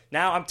 Like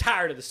now I'm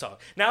tired of the song.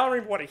 Now I don't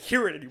even want to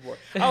hear it anymore.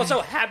 I was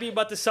so happy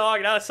about the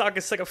song. Now the song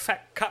is like a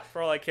fat cut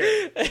for all I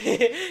care. Because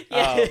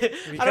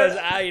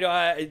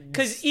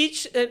because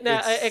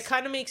it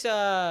kind of makes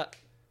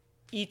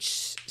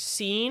each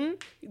scene,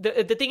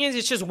 the thing is,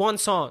 it's just one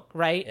song,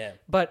 right? Yeah.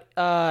 But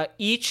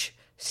each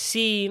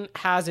scene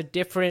has a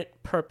different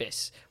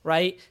purpose,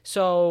 right?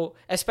 So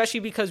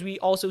especially because we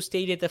also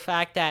stated the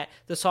fact that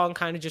the song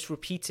kind of just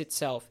repeats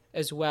itself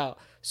as well.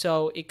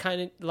 So it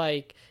kind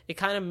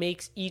of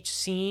makes each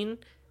scene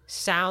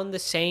sound the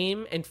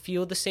same and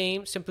feel the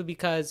same simply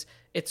because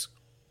it's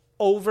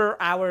over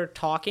our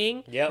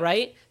talking,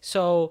 right?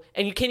 So,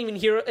 and you can't even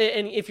hear,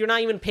 and if you're not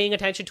even paying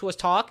attention to us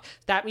talk,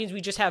 that means we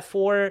just have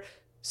 4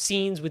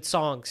 scenes with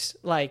songs.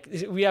 Like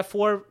we have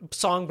 4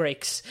 song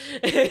breaks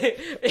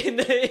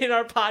in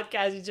our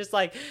podcast. It's just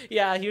like,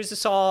 yeah, here's the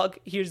song,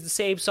 here's the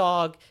same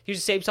song, here's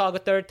the same song a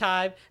third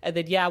time, and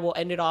then we'll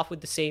end it off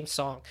with the same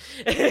song.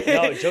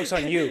 No, joke's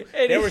on you.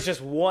 There was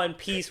just one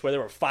piece where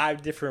there were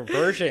 5 different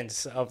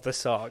versions of the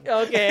song.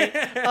 Okay.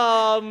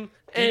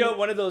 You know,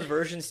 one of those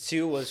versions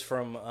too was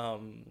from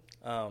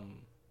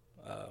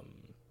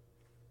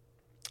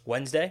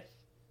Wednesday.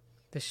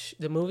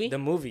 The movie? The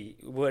movie.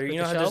 Where you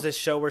know how there's this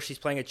show where she's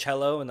playing a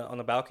cello on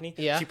the balcony?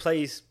 Yeah. She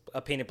plays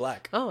Painted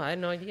Black. Oh, I had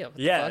no idea.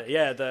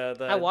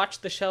 I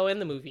watched the show and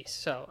the movies,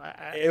 so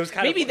it was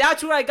kind maybe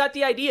that's where I got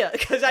the idea,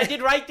 because I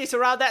did write this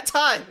around that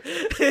time.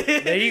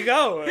 There you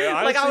go. Honestly,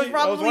 like I was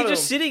probably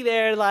just sitting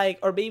there, like,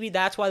 or maybe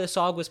that's why the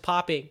song was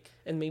popping,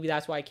 and maybe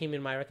that's why it came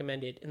in my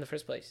recommended in the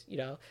first place.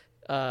 You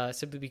know,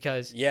 simply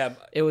because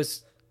it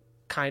was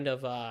kind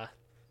of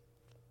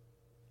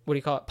what do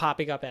you call it,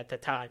 popping up at the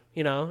time,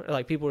 you know, or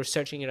like people were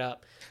searching it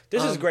up.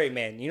 This is great,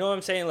 man. You know what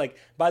I'm saying? Like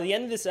by the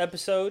end of this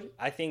episode,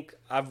 I think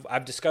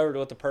I've discovered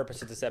what the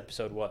purpose of this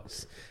episode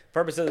was. The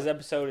purpose of this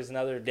episode is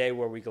another day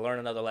where we can learn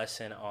another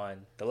lesson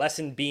on the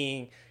lesson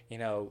being, you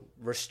know,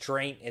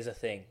 restraint is a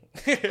thing.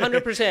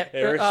 100%.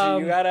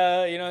 You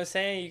gotta, you know what I'm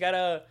saying? You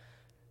gotta,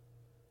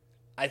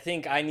 I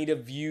think I need to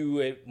view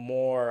it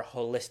more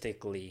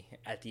holistically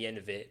at the end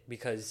of it,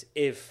 because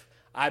if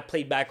I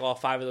played back all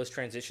 5 of those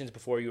transitions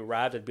before you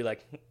arrived, I'd be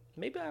like,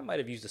 maybe I might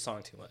have used the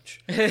song too much.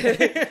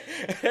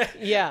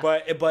 Yeah.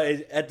 But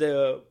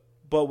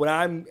when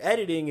I'm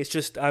editing, it's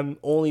just I'm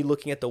only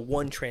looking at the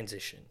one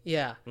transition.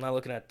 Yeah. I'm not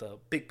looking at the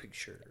big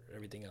picture,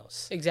 everything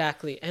else.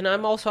 Exactly. And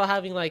I'm also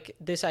having like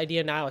this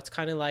idea now. It's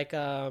kind of like,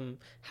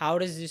 how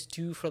does this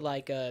do for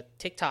like a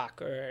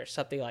TikTok or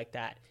something like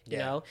that? You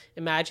know,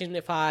 imagine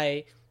if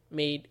I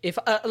made there's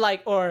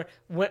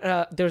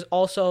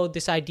also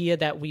this idea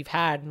that we've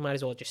had, might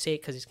as well just say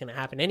it because it's going to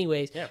happen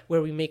anyways,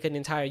 where we make an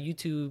entire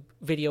YouTube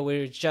video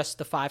where it's just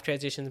the 5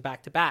 transitions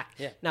back to back.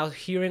 Now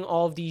hearing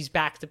all of these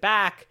back to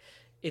back,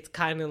 it's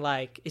kind of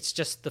like it's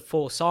just the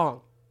full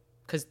song,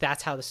 because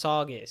that's how the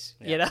song is,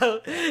 you know.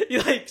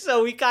 Like,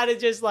 so we kind of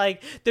just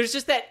like, there's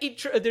just that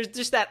intro, there's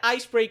just that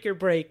icebreaker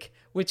break,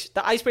 which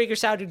the icebreaker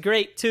sounded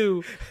great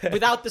too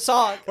without the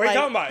song. What are you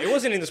talking about? It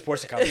wasn't in the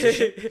sports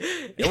competition.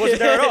 It wasn't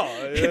there at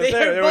all.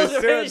 There was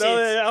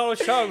I was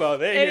talking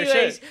about.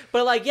 Anyways,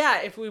 but like,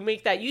 if we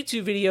make that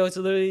YouTube video, it's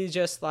literally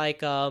just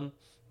like, we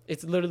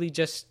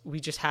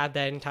just have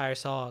that entire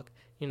song.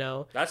 You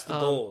know, that's the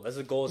goal. That's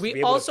the goal. Is to be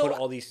able to put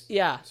all these.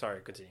 Sorry,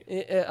 continue.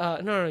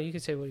 No, you can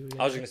say what you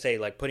were. I was going to say,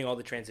 like, putting all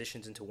the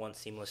transitions into one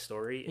seamless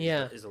story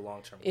is a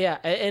long term. Yeah,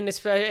 and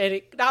it's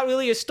not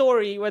really a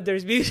story when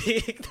there's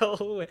music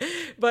though.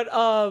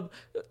 But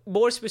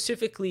more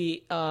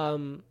specifically,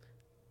 the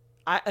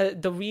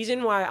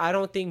reason why I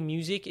don't think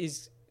music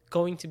is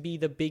going to be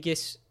the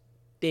biggest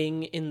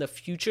thing in the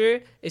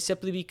future is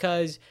simply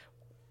because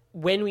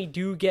when we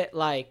do get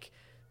like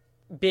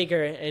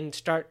bigger and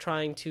start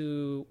trying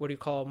to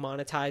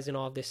monetize and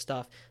all this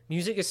stuff,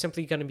 music is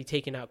simply going to be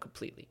taken out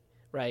completely.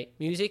 Right,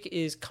 music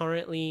is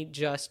currently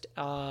just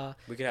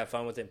we can have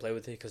fun with it and play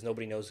with it because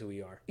nobody knows who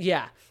we are.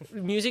 Yeah,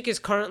 music is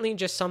currently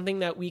just something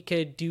that we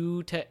could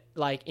do to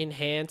like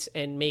enhance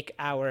and make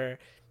our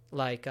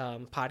like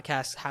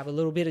podcasts have a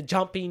little bit of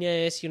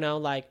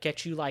jumpiness, like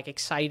get you like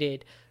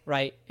excited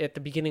right at the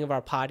beginning of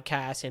our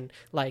podcast, and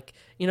like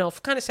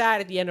kind of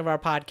sad at the end of our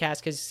podcast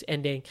because it's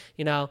ending,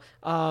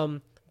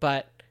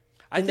 but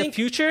in the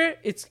future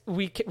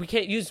we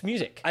can't use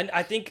music.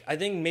 I think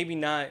maybe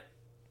not.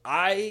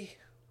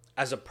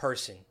 As a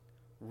person,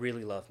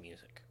 really love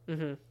music.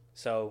 Mm-hmm.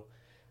 So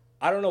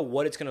I don't know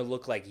what it's going to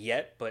look like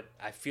yet, but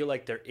I feel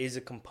like there is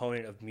a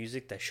component of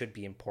music that should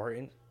be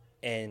important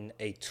and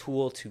a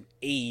tool to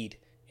aid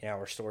in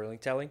our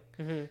storytelling.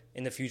 Mm-hmm.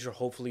 In the future,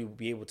 hopefully we'll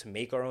be able to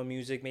make our own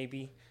music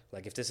maybe.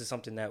 Like if this is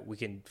something that we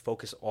can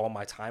focus all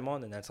my time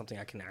on, then that's something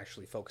I can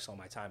actually focus all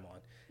my time on.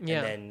 Yeah.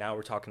 And then now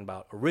we're talking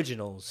about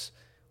originals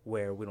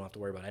where we don't have to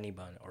worry about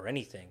anyone or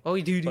anything. Oh,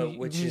 we do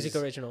music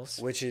originals.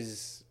 Which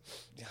is...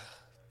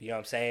 You know what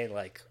I'm saying?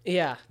 Like,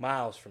 yeah,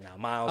 miles from now,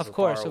 miles of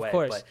course, far away. Of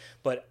course.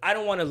 But I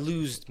don't want to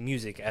lose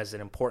music as an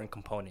important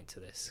component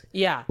to this.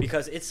 Yeah.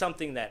 Because it's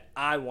something that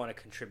I want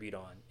to contribute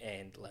on.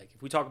 And, like,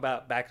 if we talk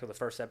about back to the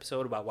first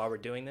episode about why we're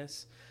doing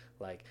this,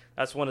 like,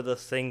 that's one of the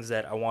things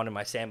that I want in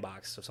my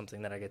sandbox. So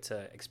something that I get to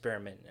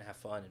experiment and have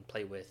fun and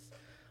play with.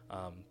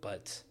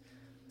 But...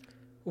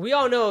 We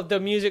all know the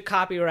music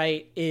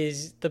copyright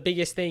is the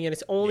biggest thing, and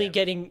it's only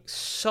getting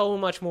so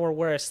much more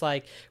worse.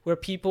 Like, where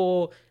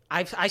people...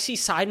 I see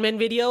Sidemen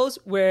videos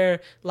where,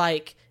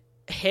 like,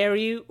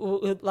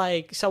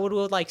 someone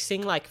will, like,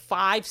 sing, like,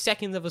 5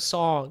 seconds of a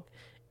song,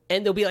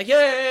 and they'll be like,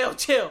 yo,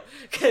 chill,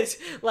 because,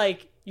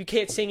 like, you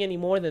can't sing any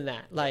more than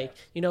that. Like,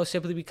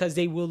 simply because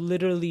they will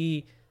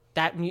literally...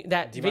 That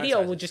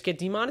video will just get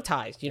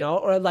demonetized,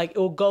 or, like, it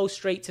will go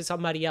straight to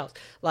somebody else.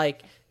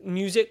 Like,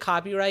 music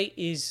copyright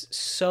is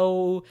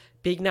so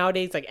big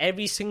nowadays. Like,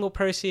 every single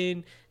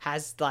person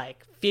has,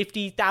 like,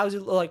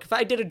 50,000, like, if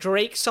I did a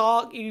Drake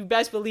song, you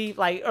best believe,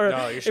 like, or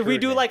if we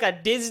do, man, like, a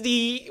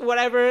Disney,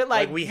 whatever,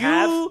 like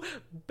you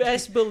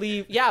best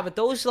believe, yeah, but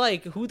those,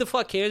 like, who the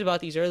fuck cares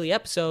about these early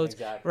episodes,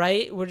 exactly,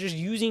 right? We're just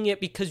using it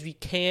because we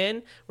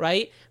can,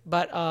 right?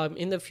 But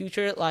in the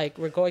future, like,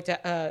 we're going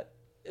to,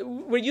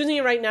 we're using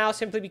it right now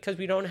simply because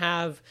we don't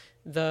have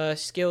the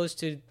skills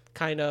to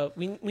kind of,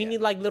 we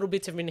need, like, little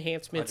bits of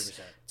enhancements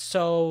 100%.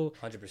 So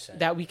 100%.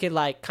 That we could,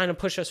 like, kind of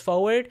push us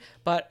forward.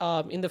 But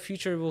in the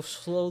future, we'll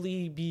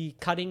slowly be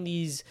cutting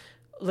these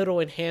little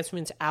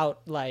enhancements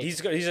out. Like,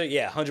 these are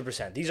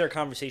 100%. These are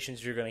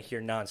conversations you're going to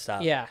hear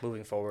nonstop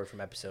moving forward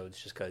from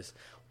episodes, just because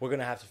we're going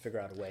to have to figure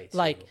out a way to...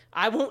 Like,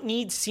 I won't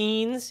need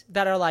scenes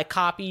that are, like,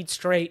 copied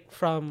straight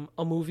from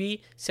a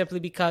movie, simply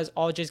because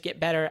I'll just get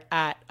better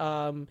at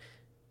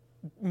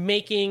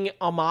making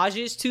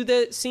homages to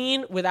the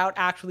scene without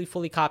actually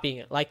fully copying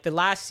it. Like, the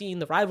last scene,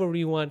 the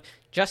rivalry one,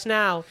 just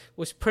now,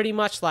 was pretty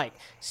much like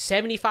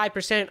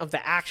 75% of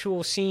the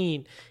actual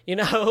scene,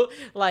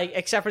 like,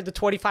 except for the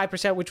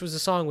 25%, which was the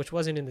song, which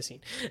wasn't in the scene.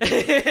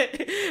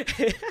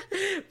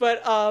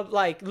 But,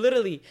 like,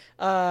 literally,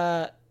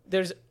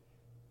 there's,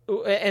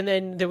 and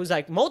then there was,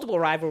 like, multiple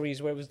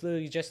rivalries where it was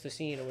literally just the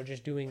scene, and we're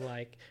just doing,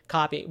 like,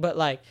 copying. But,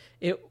 like,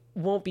 it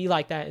won't be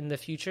like that in the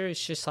future.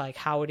 It's just, like,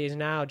 how it is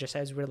now, just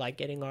as we're, like,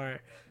 getting our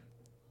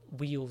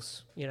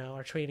wheels,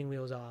 our training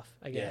wheels off,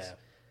 I guess.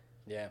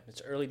 Yeah,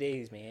 it's early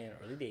days, man.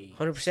 Early days.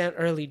 100%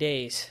 early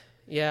days.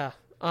 Yeah.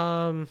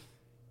 So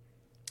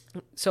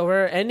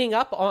we're ending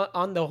up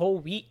on the whole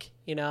week,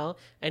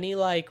 Any,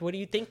 like, what do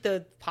you think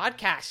the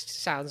podcast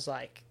sounds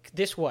like?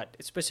 This one,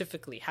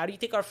 specifically. How do you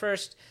think our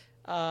first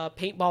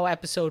paintball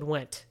episode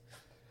went?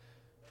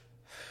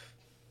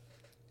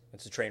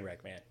 It's a train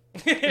wreck, man.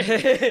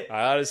 I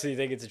honestly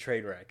think it's a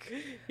train wreck.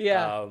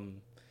 Yeah.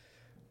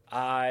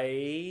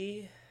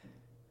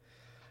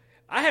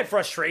 I had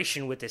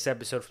frustration with this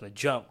episode from the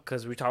jump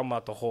because we're talking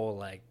about the whole,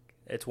 like,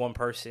 it's one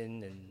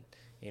person and,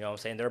 what I'm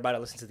saying, they're about to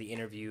listen to the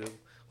interview,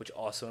 which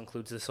also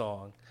includes the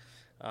song.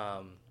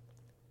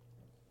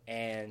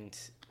 And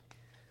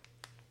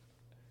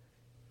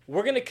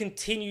we're going to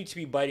continue to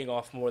be biting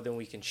off more than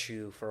we can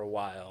chew for a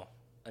while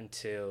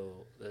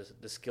until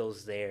the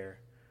skill's there.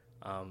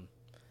 I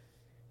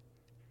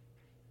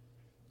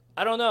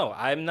don't know.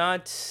 I'm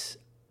not...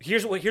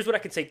 Here's what I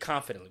can say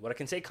confidently. What I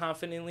can say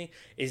confidently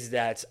is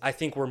that I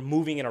think we're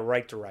moving in a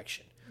right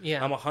direction.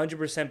 Yeah. I'm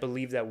 100%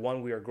 believe that,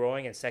 one, we are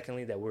growing, and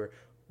secondly, that we're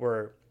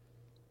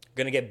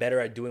going to get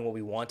better at doing what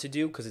we want to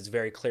do because it's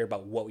very clear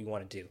about what we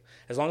want to do.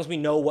 As long as we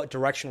know what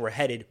direction we're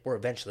headed, we're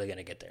eventually going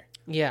to get there.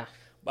 Yeah.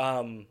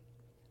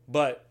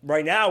 But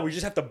right now, we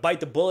just have to bite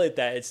the bullet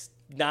that it's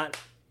not...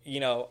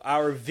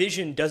 our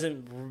vision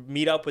doesn't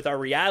meet up with our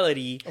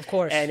reality. Of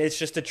course. And it's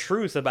just the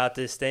truth about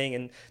this thing.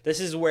 And this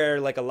is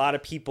where, like, a lot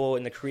of people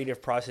in the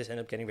creative process end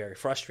up getting very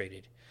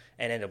frustrated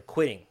and end up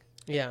quitting.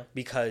 Yeah.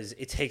 Because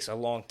it takes a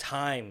long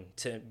time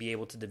to be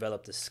able to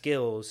develop the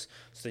skills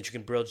so that you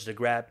can bridge the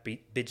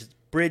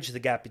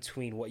gap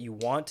between what you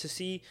want to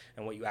see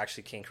and what you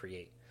actually can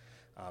create.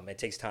 It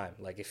takes time.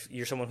 Like if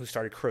you're someone who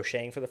started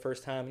crocheting for the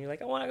first time and you're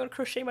like, oh, I'm going to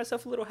crochet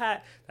myself a little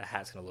hat. That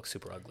hat's going to look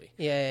super ugly.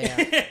 Yeah.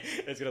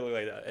 It's going to look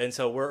like that. And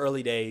so we're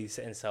early days.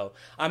 And so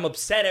I'm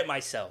upset at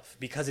myself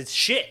because it's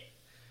shit.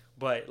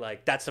 But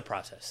like, that's the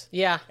process.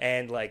 Yeah.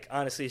 And like,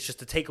 honestly, it's just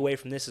the takeaway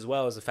from this as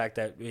well is the fact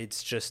that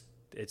it's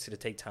going to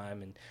take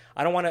time. And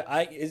I don't want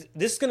to,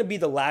 this is going to be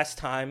the last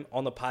time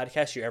on the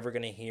podcast you're ever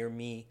going to hear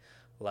me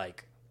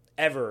like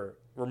ever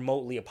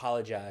remotely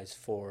apologize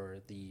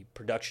for the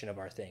production of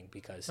our thing,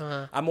 because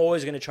I'm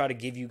always going to try to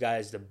give you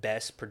guys the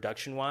best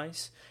production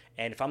wise,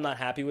 and if I'm not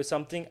happy with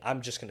something,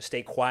 I'm just going to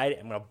stay quiet.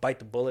 I'm going to bite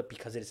the bullet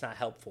because it's not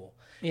helpful.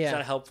 It's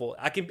not helpful.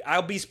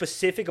 I'll be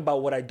specific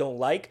about what I don't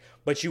like,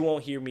 but you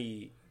won't hear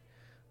me,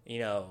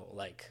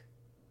 like,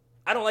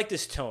 I don't like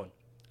this tone.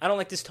 I don't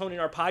like this tone in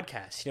our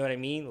podcast. You know what I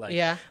mean?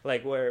 Like,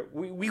 like where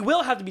we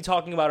will have to be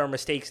talking about our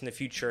mistakes in the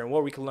future and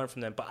what we can learn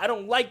from them. But I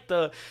don't like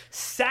the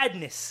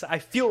sadness I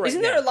feel right now.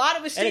 Isn't there a lot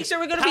of mistakes that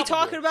we're going to be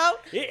talking about?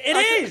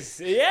 It is.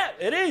 Yeah,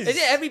 it is.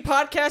 Isn't every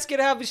podcast going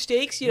to have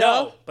mistakes, you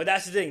know? No, but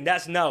that's the thing.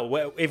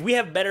 If we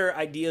have better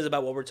ideas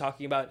about what we're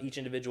talking about in each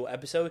individual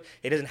episode,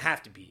 it doesn't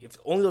have to be. If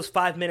only those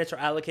 5 minutes are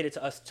allocated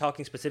to us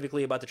talking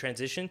specifically about the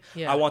transition,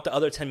 I want the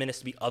other 10 minutes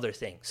to be other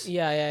things.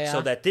 Yeah.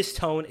 So that this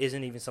tone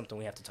isn't even something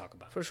we have to talk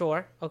about. For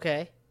sure.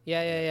 Okay.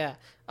 Yeah.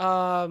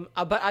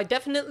 But I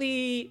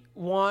definitely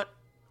want,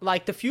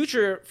 like, the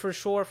future for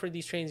sure for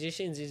these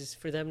transitions is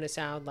for them to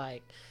sound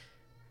like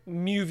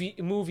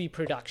movie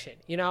production,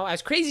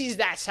 as crazy as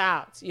that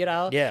sounds,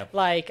 Yeah.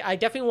 Like, I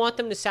definitely want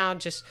them to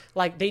sound just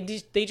like they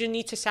just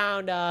need to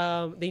sound,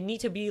 they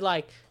need to be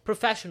like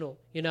professional,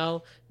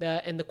 and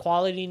the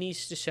quality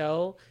needs to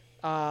show.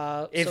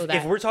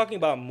 If we're talking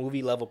about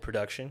movie level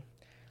production,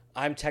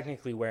 I'm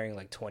technically wearing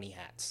like 20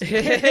 hats.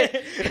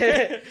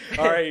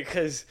 All right,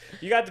 because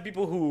you got the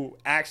people who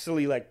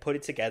actually like put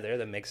it together,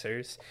 the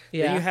mixers.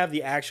 Yeah. Then you have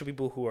the actual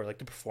people who are like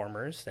the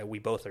performers that we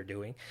both are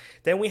doing.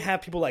 Then we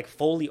have people like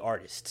Foley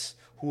artists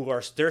who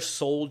are, their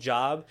sole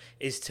job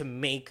is to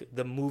make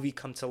the movie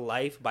come to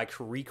life by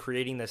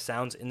recreating the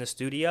sounds in the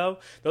studio.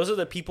 Those are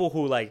the people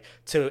who, like,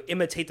 to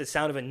imitate the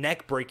sound of a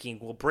neck breaking,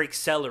 will break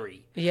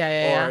celery.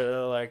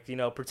 Or like,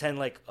 pretend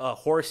like a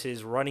horse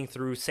is running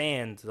through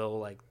sand. They'll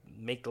like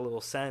make the little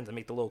sands and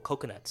make the little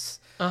coconuts.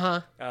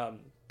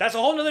 That's a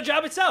whole nother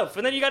job itself.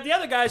 And then you got the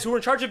other guys who are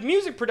in charge of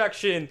music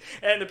production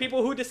and the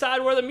people who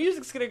decide where the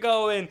music's gonna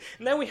go. And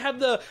then we have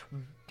the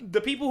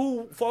people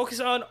who focus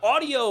on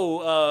audio,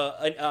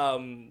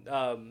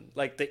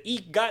 like the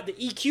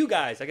EQ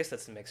guys. I guess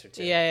that's the mixer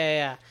too.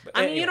 Yeah. But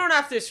I mean, you don't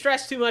have to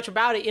stress too much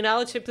about it,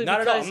 It's simply not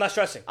because at all. I'm not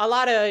stressing. A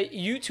lot of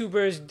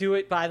YouTubers do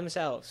it by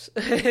themselves.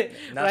 Not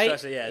right?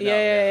 stressing.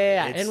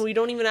 Yeah. And we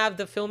don't even have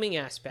the filming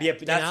aspect. Yeah,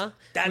 but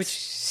that's which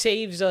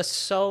saves us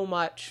so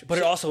much. But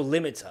it also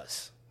limits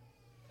us.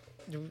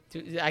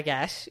 I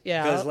guess,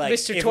 yeah. Like,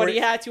 Mr. 20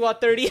 hats, you want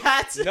 30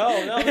 hats?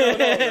 No,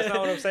 that's not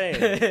what I'm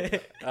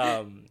saying.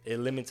 It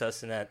limits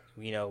us in that,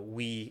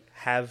 we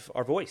have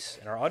our voice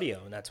and our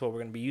audio, and that's what we're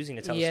going to be using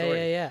to tell the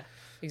story. Yeah,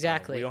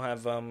 exactly. We don't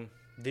have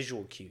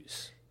visual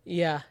cues.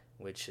 Yeah.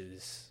 Which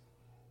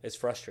it's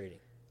frustrating,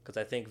 because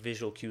I think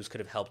visual cues could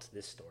have helped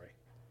this story.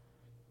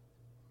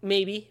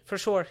 Maybe, for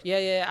sure.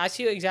 Yeah. I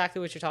see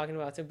exactly what you're talking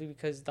about, simply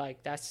because,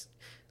 like, that's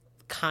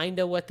kind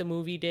of what the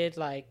movie did,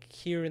 like,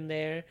 here and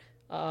there.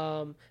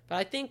 But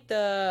I think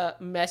the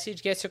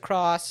message gets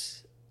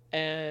across,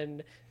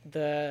 and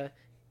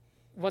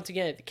once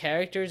again, the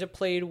characters are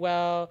played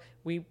well.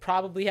 We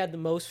probably had the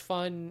most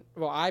fun.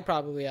 Well, I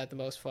probably had the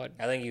most fun.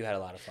 I think you had a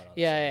lot of fun on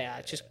this. Yeah.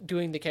 Just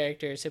doing the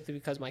characters, simply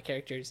because my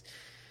character's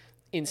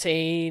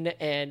insane,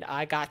 and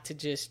I got to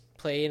just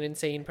play an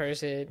insane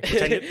person.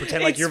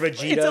 Pretend like you're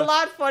Vegeta. It's a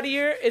lot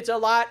funnier. It's a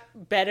lot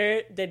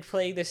better than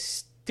playing this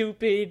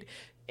stupid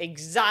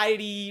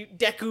anxiety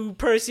Deku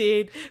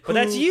person. But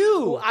that's you.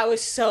 Who I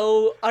was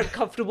so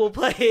uncomfortable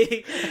playing.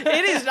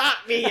 It is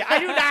not me. I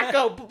do not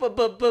go.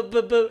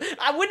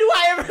 When do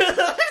I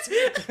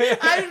ever?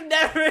 I've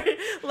never,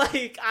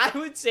 like, I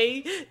would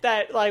say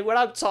that, like, when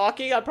I'm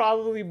talking, I'm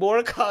probably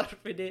more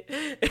confident.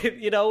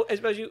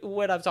 Especially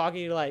when I'm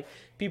talking to, like,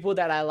 people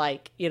that I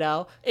like. And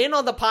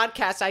on the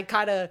podcast, I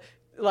kind of,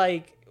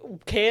 like,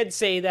 can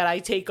say that I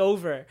take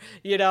over,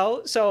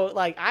 so,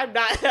 like, I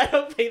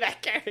don't play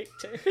that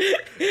character.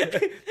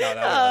 No,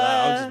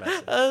 I'm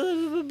just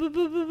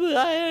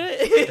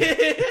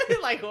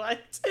messing. Like,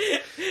 what?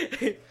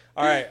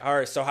 All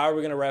right. So how are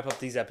we gonna wrap up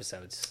these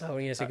episodes? Oh,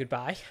 we're gonna say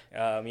goodbye.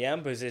 Yeah,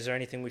 but is there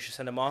anything we should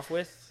send them off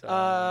with?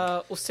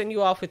 We'll send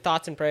you off with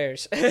thoughts and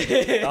prayers.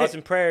 Thoughts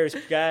and prayers,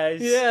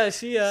 guys. Yeah,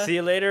 see ya. See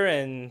you later,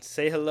 and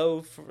say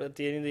hello at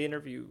the end of the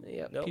interview.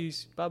 Yeah, nope.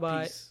 Peace.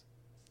 Bye. Peace.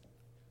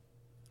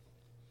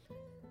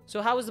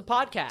 So how was the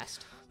podcast?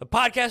 The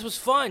podcast was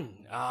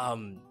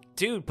fun,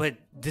 dude. But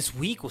this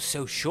week was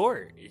so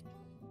short.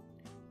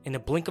 In the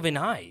blink of an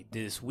eye,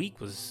 this week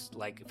was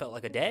like, it felt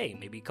like a day,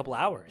 maybe a couple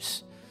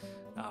hours.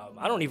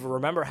 I don't even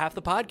remember half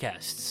the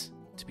podcasts,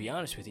 to be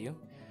honest with you.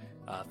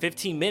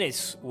 15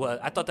 minutes,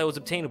 I thought that was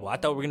obtainable. I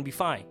thought we were going to be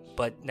fine.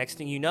 But next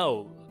thing you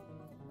know,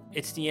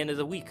 it's the end of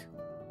the week.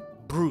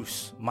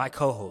 Bruce, my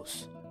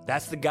co-host,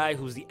 That's the guy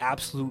who's the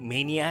absolute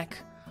maniac.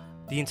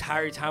 The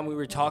entire time we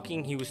were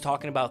talking, he was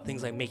talking about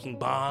things like making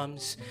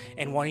bombs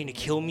and wanting to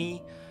kill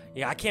me.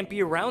 Yeah, I can't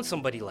be around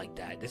somebody like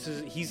that.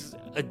 He's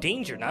a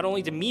danger, not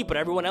only to me, but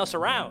everyone else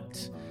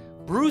around.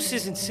 Bruce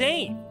is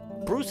insane.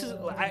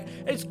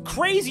 It's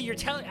crazy you're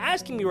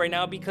asking me right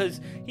now because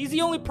he's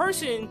the only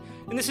person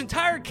in this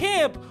entire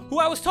camp who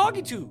I was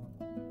talking to.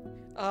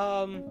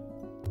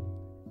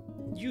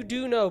 You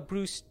do know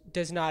Bruce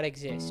does not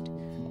exist.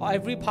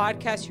 Every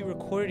podcast you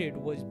recorded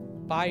was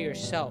by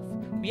yourself.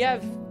 We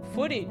have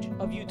footage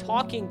of you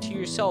talking to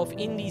yourself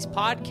in these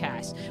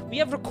podcasts. We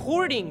have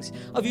recordings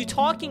of you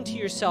talking to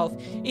yourself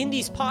in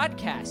these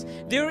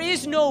podcasts. There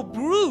is no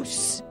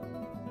Bruce.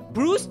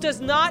 Bruce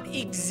does not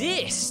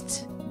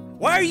exist.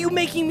 Why are you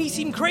making me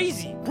seem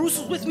crazy? Bruce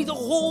was with me the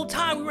whole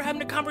time. We were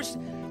having a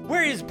conversation.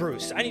 Where is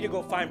Bruce? I need to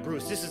go find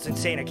Bruce. This is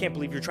insane. I can't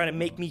believe you're trying to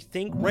make me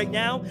think right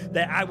now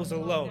that I was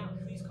alone.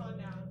 Please calm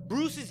down.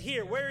 Bruce is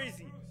here. Where is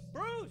he?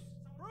 Bruce!